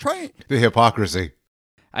 I was trying The hypocrisy.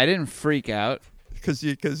 I didn't freak out.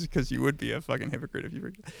 because you would be a fucking hypocrite if you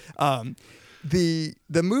were.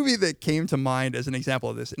 The movie that came to mind as an example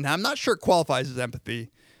of this, and I'm not sure it qualifies as empathy,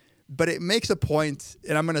 but it makes a point,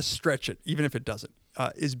 and I'm going to stretch it even if it doesn't,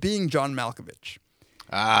 is Being John Malkovich.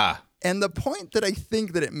 Ah. And the point that I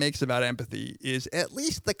think that it makes about empathy is at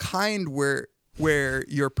least the kind where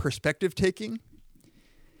your perspective taking,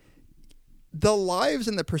 the lives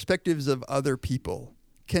and the perspectives of other people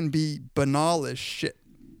can be banal as shit.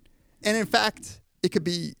 And in fact, it could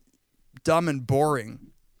be dumb and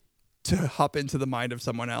boring to hop into the mind of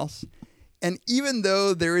someone else. And even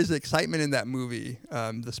though there is excitement in that movie,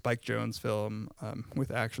 the Spike Jonze film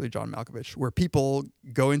with actually John Malkovich, where people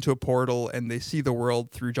go into a portal and they see the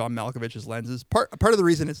world through John Malkovich's lenses, part of the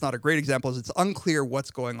reason it's not a great example is it's unclear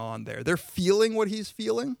what's going on there. They're feeling what he's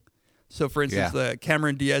feeling. So, for instance,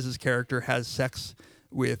 Cameron Diaz's character has sex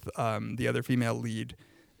with the other female lead,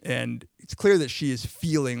 and it's clear that she is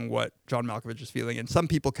feeling what John Malkovich is feeling. And some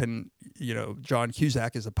people can, John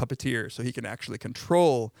Cusack is a puppeteer, so he can actually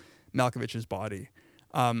control Malkovich's body.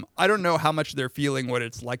 I don't know how much they're feeling what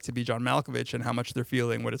it's like to be John Malkovich and how much they're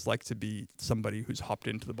feeling what it's like to be somebody who's hopped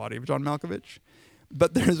into the body of John Malkovich.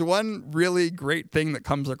 But there's one really great thing that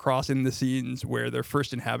comes across in the scenes where they're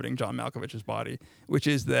first inhabiting John Malkovich's body, which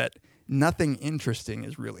is that nothing interesting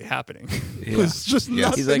is really happening. It's just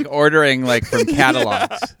nothing. He's like ordering from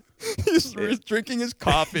catalogs. He's drinking his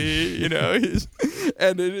coffee, and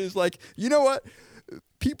it is like, you know what?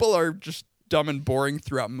 People are just dumb and boring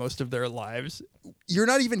throughout most of their lives. You're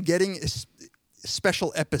not even getting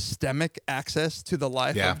special epistemic access to the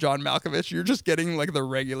life of John Malkovich. You're just getting the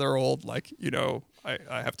regular old, I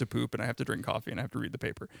have to poop and I have to drink coffee and I have to read the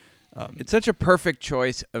paper. It's such a perfect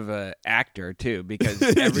choice of an actor too, because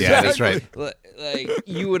that's right.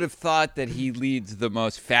 You would have thought that he leads the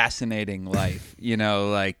most fascinating life.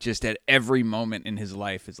 Just at every moment in his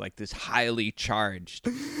life is this highly charged,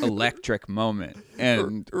 electric moment,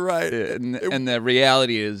 and and the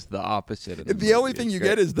reality is the opposite. The only thing you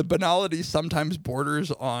get is the banality sometimes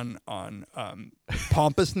borders on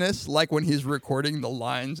pompousness, like when he's recording the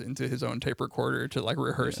lines into his own tape recorder to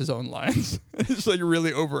rehearse his own lines. It's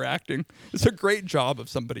really overacting. It's a great job of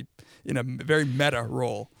somebody in a very meta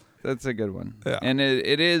role. That's a good one. Yeah. And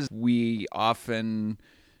it is, we often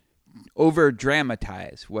over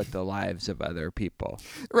dramatize what the lives of other people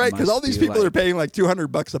right, because all these people like. are paying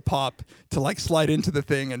 $200 a pop to slide into the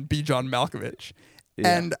thing and be John Malkovich.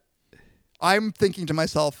 Yeah. And I'm thinking to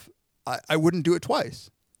myself, I wouldn't do it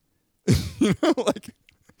twice.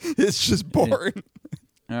 It's just boring.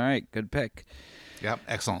 All right, good pick. Yep,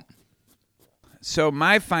 excellent. So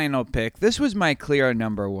my final pick, this was my clear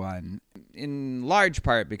number one, in large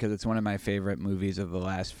part because it's one of my favorite movies of the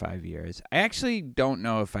last 5 years. I actually don't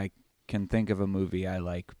know if I can think of a movie I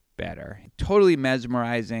like better. Totally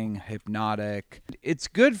mesmerizing, hypnotic. It's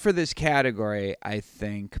good for this category, I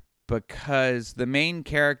think, because the main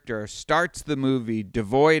character starts the movie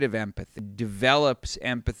devoid of empathy, develops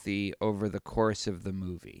empathy over the course of the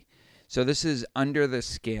movie. So this is Under the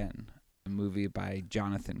Skin, a movie by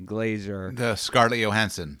Jonathan Glazer. The Scarlett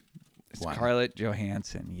Johansson one. Scarlett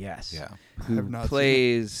Johansson, yes. Yeah. Who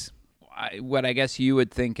plays what I guess you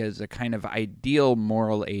would think is a kind of ideal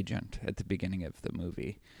moral agent at the beginning of the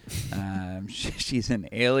movie. She's an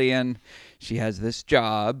alien. She has this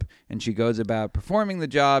job, and she goes about performing the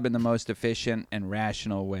job in the most efficient and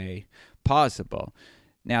rational way possible.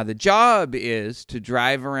 Now, the job is to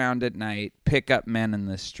drive around at night, pick up men in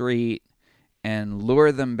the street, and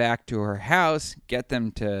lure them back to her house, get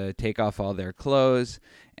them to take off all their clothes,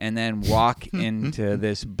 and then walk into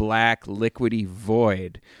this black liquidy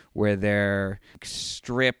void where they're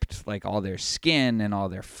stripped, all their skin and all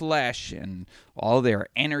their flesh and all their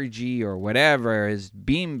energy or whatever is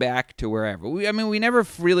beamed back to wherever. We never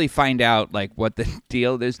really find out what the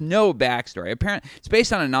deal. There's no backstory. Apparently, it's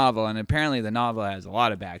based on a novel, and apparently the novel has a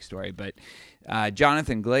lot of backstory. But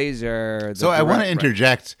Jonathan Glazer. So I want to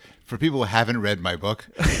interject. For people who haven't read my book,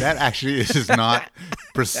 that actually is not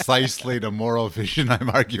precisely the moral vision I'm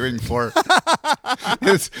arguing for.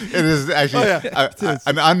 It is actually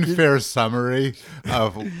an unfair summary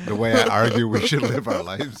of the way I argue we should live our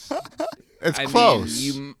lives. It's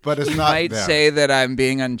close, but it's not. Might there. say that I'm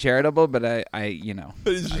being uncharitable, but I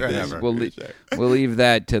Whatever. we'll leave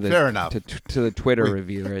that to the Fair enough. to the Twitter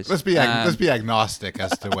reviewers. Let's be agnostic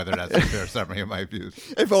as to whether that's a fair summary of my views.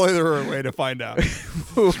 If only there were a way to find out.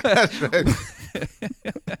 That's right.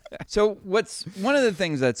 So one of the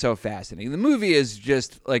things that's so fascinating, the movie is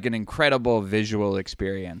just like an incredible visual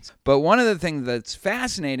experience. But one of the things that's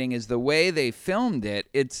fascinating is the way they filmed it.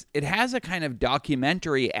 It has a kind of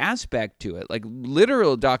documentary aspect to it, like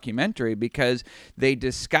literal documentary, because they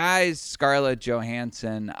disguised Scarlett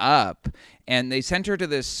Johansson up and they sent her to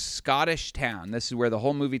this Scottish town. This is where the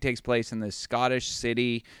whole movie takes place, in this Scottish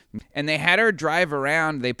city. And they had her drive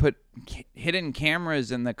around. They put hidden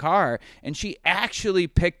cameras in the car, and she actually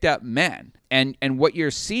picked up men. And what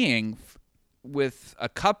you're seeing, with a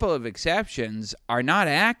couple of exceptions, are not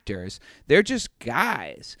actors. They're just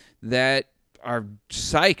guys that are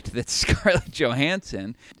psyched that Scarlett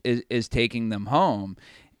Johansson is taking them home.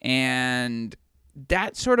 And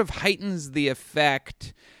that sort of heightens the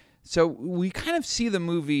effect. So we kind of see the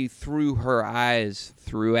movie through her eyes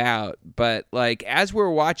throughout, but like as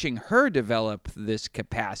we're watching her develop this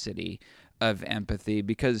capacity of empathy,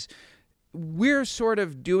 because we're sort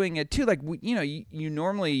of doing it too. Like you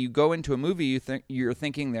normally you go into a movie, you're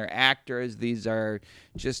thinking they're actors, these are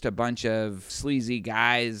just a bunch of sleazy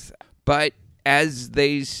guys, but as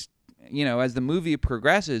the movie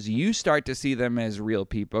progresses, you start to see them as real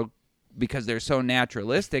people, because they're so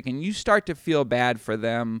naturalistic, and you start to feel bad for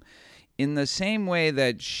them in the same way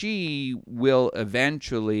that she will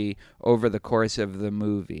eventually over the course of the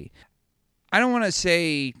movie. I don't want to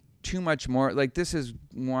say too much more. Like, this is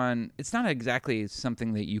one, it's not exactly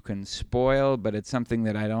something that you can spoil, but it's something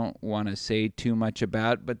that I don't want to say too much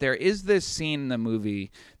about. But there is this scene in the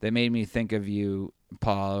movie that made me think of you,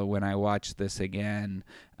 Paul, when I watched this again.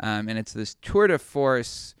 And it's this tour de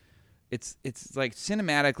force. It's like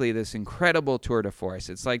cinematically this incredible tour de force.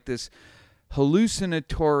 It's like this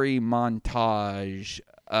hallucinatory montage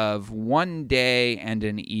of one day and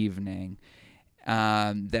an evening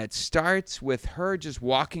that starts with her just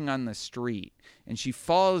walking on the street, and she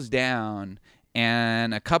falls down,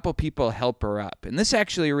 and a couple people help her up. And this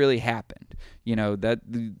actually really happened.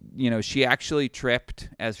 She actually tripped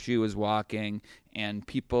as she was walking, and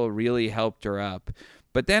people really helped her up.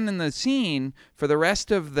 But then in the scene, for the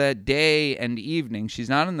rest of the day and evening, she's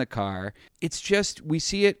not in the car. It's just, we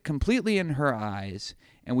see it completely in her eyes,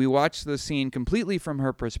 and we watch the scene completely from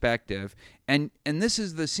her perspective. And this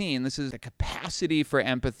is the scene. This is the capacity for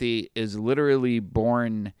empathy is literally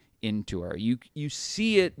born into her. You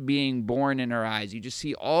see it being born in her eyes. You just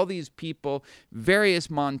see all these people, various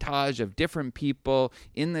montage of different people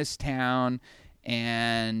in this town,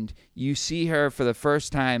 and you see her for the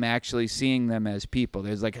first time actually seeing them as people.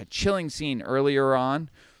 There's like a chilling scene earlier on,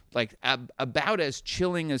 like about as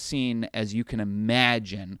chilling a scene as you can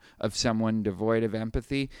imagine of someone devoid of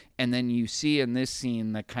empathy. And then you see in this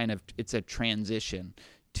scene that kind of, it's a transition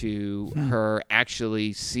to her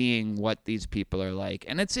actually seeing what these people are like.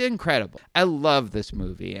 And it's incredible. I love this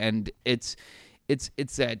movie, and it's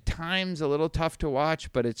at times a little tough to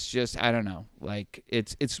watch, but it's just, I don't know, like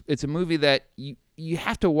it's a movie that you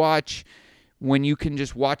have to watch when you can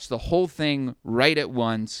just watch the whole thing right at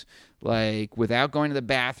once, like without going to the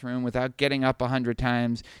bathroom, without getting up 100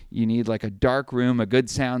 times. You need like a dark room, a good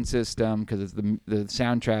sound system, because the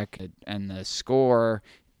soundtrack and the score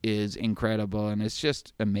is incredible, and it's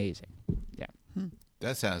just amazing. Yeah.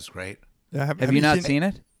 That sounds great. Yeah, have you not seen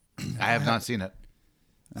it? I have not seen it.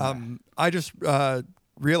 I just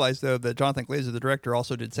realized, though, that Jonathan Glazer, the director,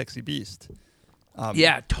 also did Sexy Beast.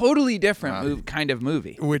 Yeah, totally different kind of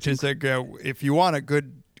movie. Which is if you want a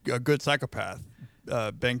good psychopath,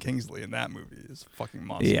 Ben Kingsley in that movie is fucking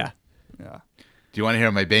monster. Yeah. Yeah. Do you want to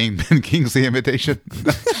hear my Ben Kingsley imitation?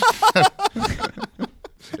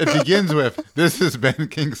 It begins with, "This is Ben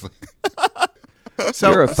Kingsley."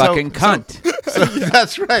 You're a fucking cunt. So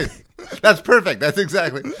that's right. That's perfect. That's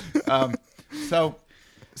exactly. So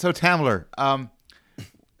Tamler,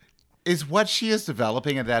 is what she is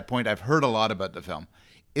developing at that point, I've heard a lot about the film.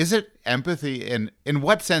 Is it empathy? In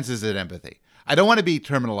what sense is it empathy? I don't want to be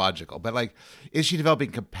terminological, but like, is she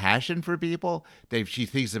developing compassion for people? She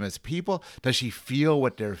sees them as people? Does she feel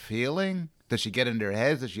what they're feeling? Does she get in their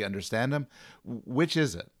heads? Does she understand them? Which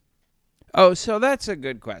is it? Oh, so that's a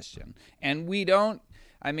good question. And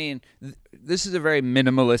this is a very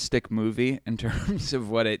minimalistic movie in terms of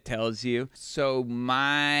what it tells you. So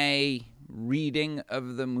my reading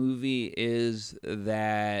of the movie is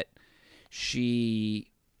that she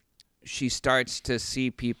she starts to see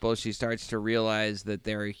people, she starts to realize that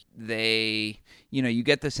you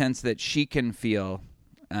get the sense that she can feel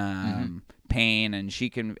pain, and she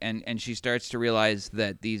can, and she starts to realize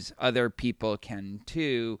that these other people can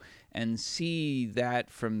too, and see that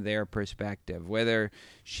from their perspective, whether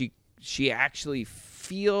she actually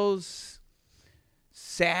feels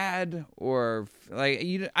sad or like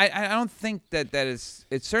I don't think that is,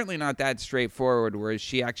 it's certainly not that straightforward where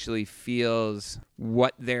she actually feels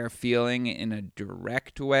what they're feeling in a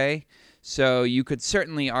direct way. So you could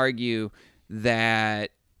certainly argue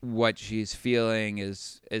that what she's feeling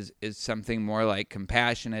is something more like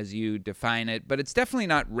compassion as you define it, but it's definitely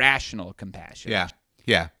not rational compassion.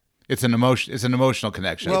 Yeah. It's an emotional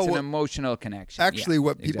connection. Well, It's an emotional connection. Actually, Yeah,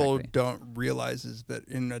 what people exactly. don't realize is that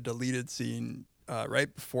in a deleted scene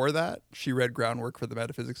right before that, she read groundwork for the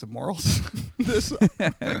metaphysics of morals.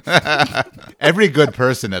 Every good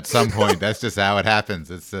person at some point, that's just how it happens.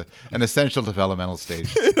 It's an essential developmental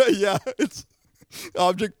stage. Yeah, it's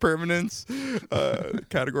object permanence,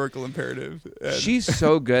 categorical imperative. And She's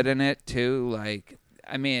so good in it too. Like,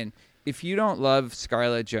 I mean, if you don't love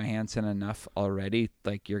Scarlett Johansson enough already,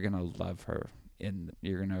 like, you're gonna love her and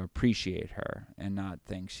you're gonna appreciate her and not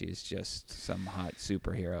think she's just some hot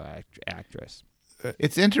superhero actress.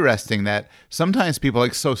 It's interesting that sometimes people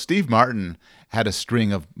Steve Martin had a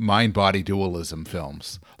string of mind-body dualism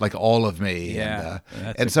films, like All of Me. Yeah,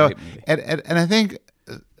 that's and a so great movie. and I think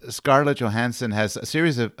Scarlett Johansson has a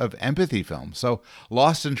series of empathy films. So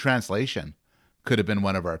Lost in Translation could have been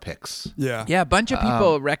one of our picks. yeah, Yeah, a bunch of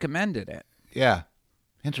people recommended it. Yeah,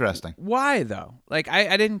 interesting. Why though? Like,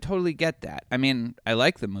 I didn't totally get that. I mean, I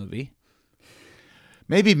like the movie.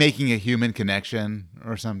 Maybe making a human connection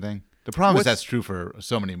or something. The problem is What's- that's true for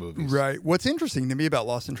so many movies. right. What's interesting to me about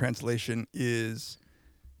Lost in Translation is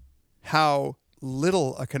how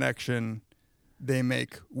little a connection they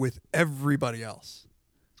make with everybody else.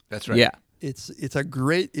 That's right. Yeah. It's a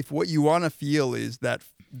great, if what you want to feel is that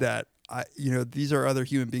I, these are other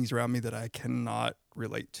human beings around me that I cannot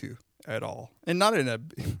relate to at all, and not in a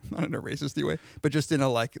racist way, but just in a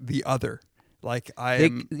like the other. Like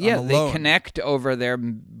I'm They alone. connect over their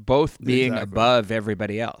both being Exactly. above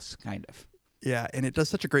everybody else, kind of. Yeah, and it does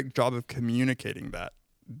such a great job of communicating that.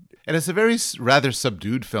 And it's a very rather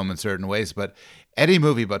subdued film in certain ways, but any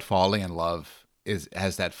movie but falling in love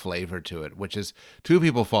has that flavor to it, which is two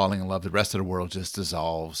people falling in love, the rest of the world just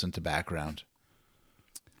dissolves into background.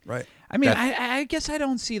 Right. I mean, That- I guess I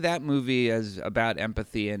don't see that movie as about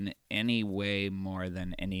empathy in any way more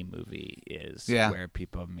than any movie is. Yeah. Where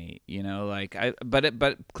people meet, like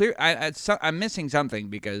I'm missing something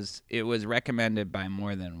because it was recommended by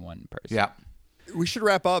more than one person. Yeah. We should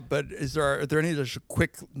wrap up, but are there any just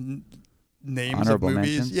quick names Honorable of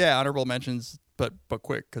movies? mentions? Yeah, honorable mentions, but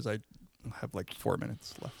quick because I have like 4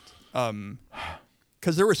 minutes left.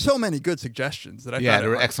 Because there were so many good suggestions that I Yeah, found there it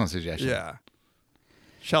were hard. excellent suggestions. Yeah,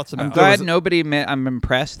 shouts them I'm out. glad I'm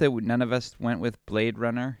impressed that none of us went with Blade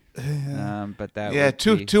Runner. But that Yeah,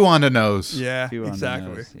 would be two on the nose. Yeah, Two on the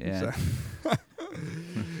exactly. nose, yeah. Exactly.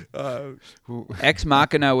 Ex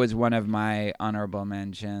Machina was one of my honorable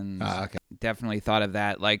mentions. Okay. Definitely thought of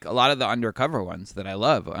that. Like a lot of the undercover ones that I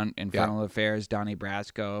love. Infernal Affairs, Donnie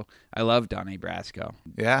Brasco. I love Donnie Brasco.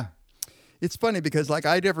 Yeah. It's funny because like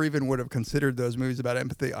I never even would have considered those movies about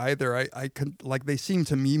empathy either. Like they seem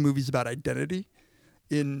to me movies about identity,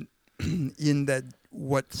 in that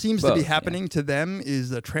what seems to Both, be yeah. happening to them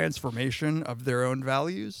is a transformation of their own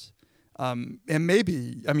values. And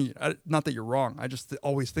maybe, I mean, not that you're wrong. I just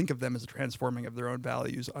always think of them as a transforming of their own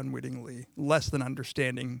values unwittingly, less than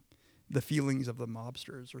understanding the feelings of the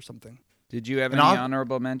mobsters or something. Did you have And any I'll-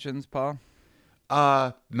 honorable mentions, Paul?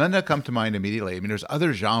 None that come to mind immediately. I mean, there's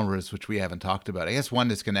other genres which we haven't talked about. I guess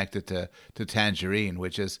one is connected to Tangerine,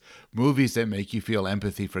 which is movies that make you feel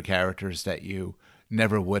empathy for characters that you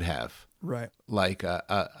never would have. Right. Like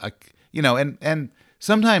and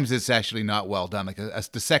sometimes it's actually not well done. Like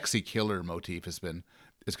the sexy killer motif is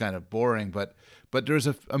kind of boring. But there's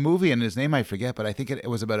a movie, and his name I forget, but I think it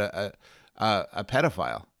was about a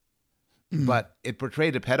pedophile. But it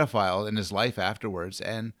portrayed a pedophile in his life afterwards,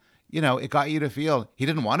 and it got you to feel he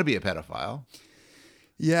didn't want to be a pedophile.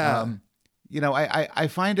 Yeah. I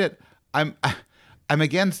find it. I'm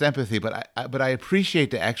against empathy, but I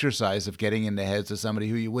appreciate the exercise of getting in the heads of somebody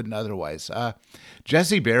who you wouldn't otherwise.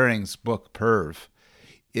 Jesse Baring's book Perv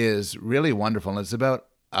is really wonderful, and it's about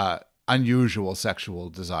unusual sexual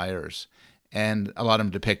desires, and a lot of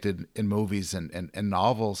them depicted in movies and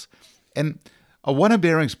novels. And one of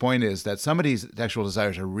Baring's point is that some of these sexual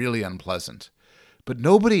desires are really unpleasant, but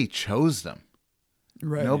nobody chose them.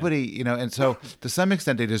 right. Nobody, and so to some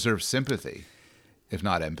extent they deserve sympathy. if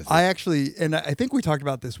not empathy. I actually, and I think we talked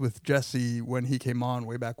about this with Jesse when he came on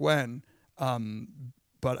way back when,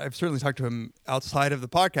 but I've certainly talked to him outside of the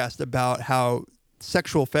podcast about how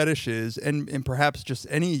sexual fetishes and perhaps just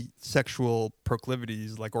any sexual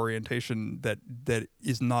proclivities, like orientation that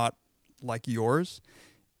is not like yours,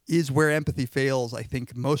 is where empathy fails, I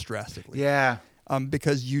think, most drastically. Yeah.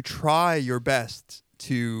 Because you try your best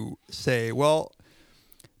to say, well,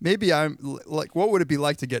 maybe I'm like, what would it be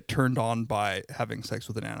like to get turned on by having sex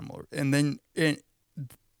with an animal? And then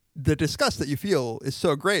the disgust that you feel is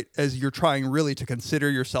so great as you're trying really to consider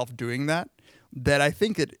yourself doing that I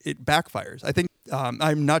think it backfires. I think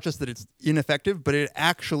I'm not just that it's ineffective, but it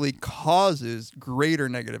actually causes greater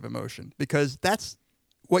negative emotion because that's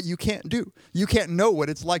what you can't do. You can't know what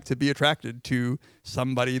it's like to be attracted to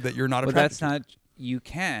somebody that you're not attracted to. Well, that's not... You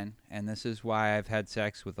can, and this is why I've had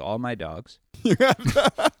sex with all my dogs.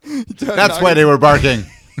 That's why they were barking.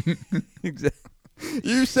 Exactly.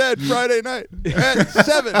 You said Friday night at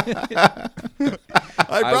 7.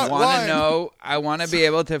 I want to know. I want to be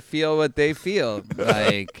able to feel what they feel,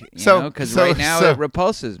 like because right now it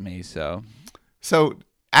repulses me. So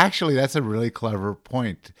actually, that's a really clever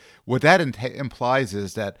point. What that implies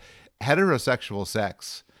is that heterosexual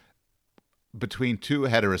sex between two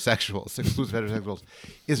heterosexuals, exclusive heterosexuals,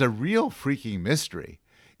 is a real freaking mystery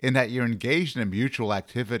in that you're engaged in a mutual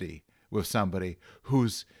activity with somebody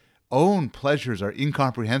whose own pleasures are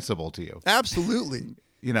incomprehensible to you. Absolutely.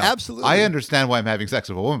 Absolutely. I understand why I'm having sex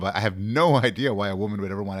with a woman, but I have no idea why a woman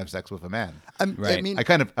would ever want to have sex with a man. Right. I mean, I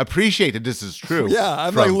kind of appreciate that this is true. Yeah,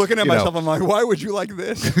 I'm like looking at myself. I'm like, why would you like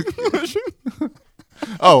this?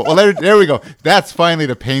 Oh, well, there we go. That's finally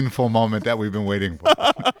the painful moment that we've been waiting for.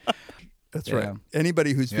 That's right.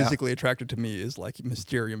 Anybody who's physically attracted to me is like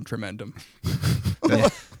Mysterium Tremendum.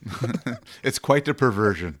 It's quite the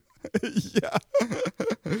perversion. Yeah.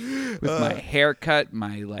 With my haircut,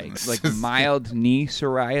 my like mild knee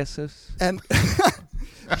psoriasis, and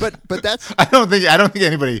but that's I don't think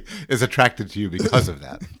anybody is attracted to you because of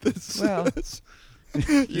that.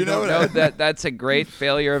 You know that's a great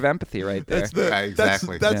failure of empathy right there.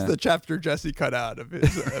 Exactly. That's the chapter Jesse cut out of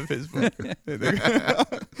his book.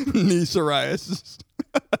 Knee psoriasis.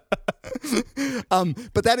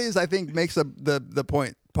 But that is, I think, makes up the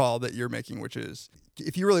point, Paul, that you're making, which is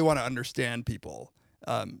if you really want to understand people,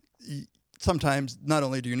 sometimes not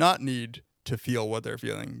only do you not need to feel what they're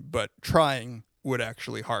feeling, but trying would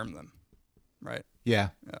actually harm them, right?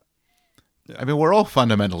 Yeah. I mean, we're all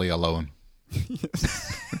fundamentally alone.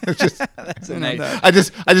 That's a nice. I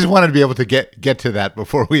just wanted to be able to get to that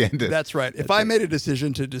before we end it. That's right. If I made a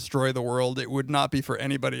decision to destroy the world, it would not be for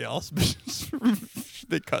anybody else,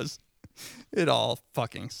 because it all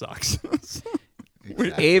fucking sucks.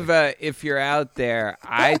 Exactly. Ava, if you're out there,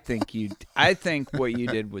 I think what you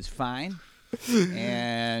did was fine.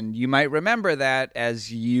 And you might remember that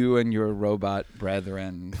as you and your robot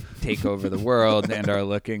brethren take over the world and are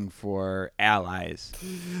looking for allies.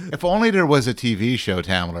 If only there was a TV show,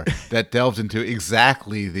 Tamler, that delves into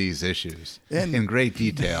exactly these issues in great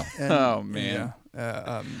detail. Oh man.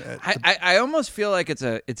 I almost feel like it's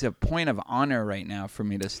a point of honor right now for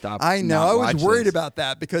me to stop. I know. I was worried this. about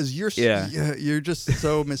that because you're just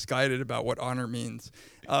so misguided about what honor means.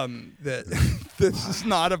 That this is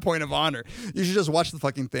not a point of honor. You should just watch the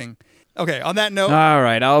fucking thing. Okay. On that note. All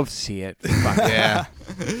right, I'll see it. Yeah.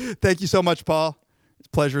 Thank you so much, Paul. It's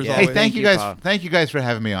a pleasure as Hey, always. thank you guys. Paul. Thank you guys for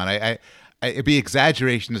having me on. It'd be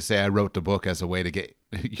exaggeration to say I wrote the book as a way to get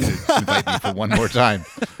you to invite me for one more time,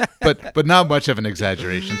 but not much of an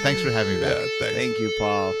exaggeration. Thanks for having me back. Thank you,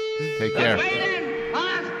 Paul. Take care. Waiting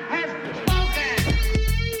Oz has spoken.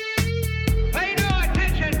 Pay no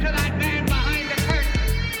attention to that man behind the curtain.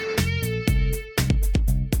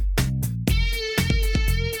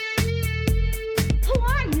 Who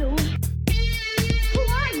are you? Who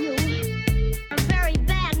are you? A very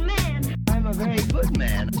bad man. I'm a very good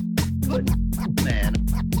man. Good man.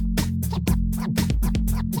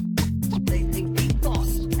 They think deep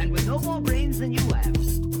thoughts, and with no more brains than you have.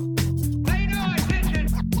 Pay no attention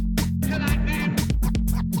to that man.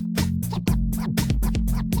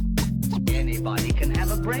 Anybody can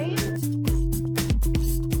have a brain.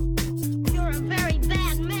 You're a very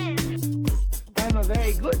bad man. I'm a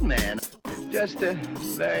very good man. Just a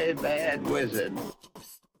very bad wizard.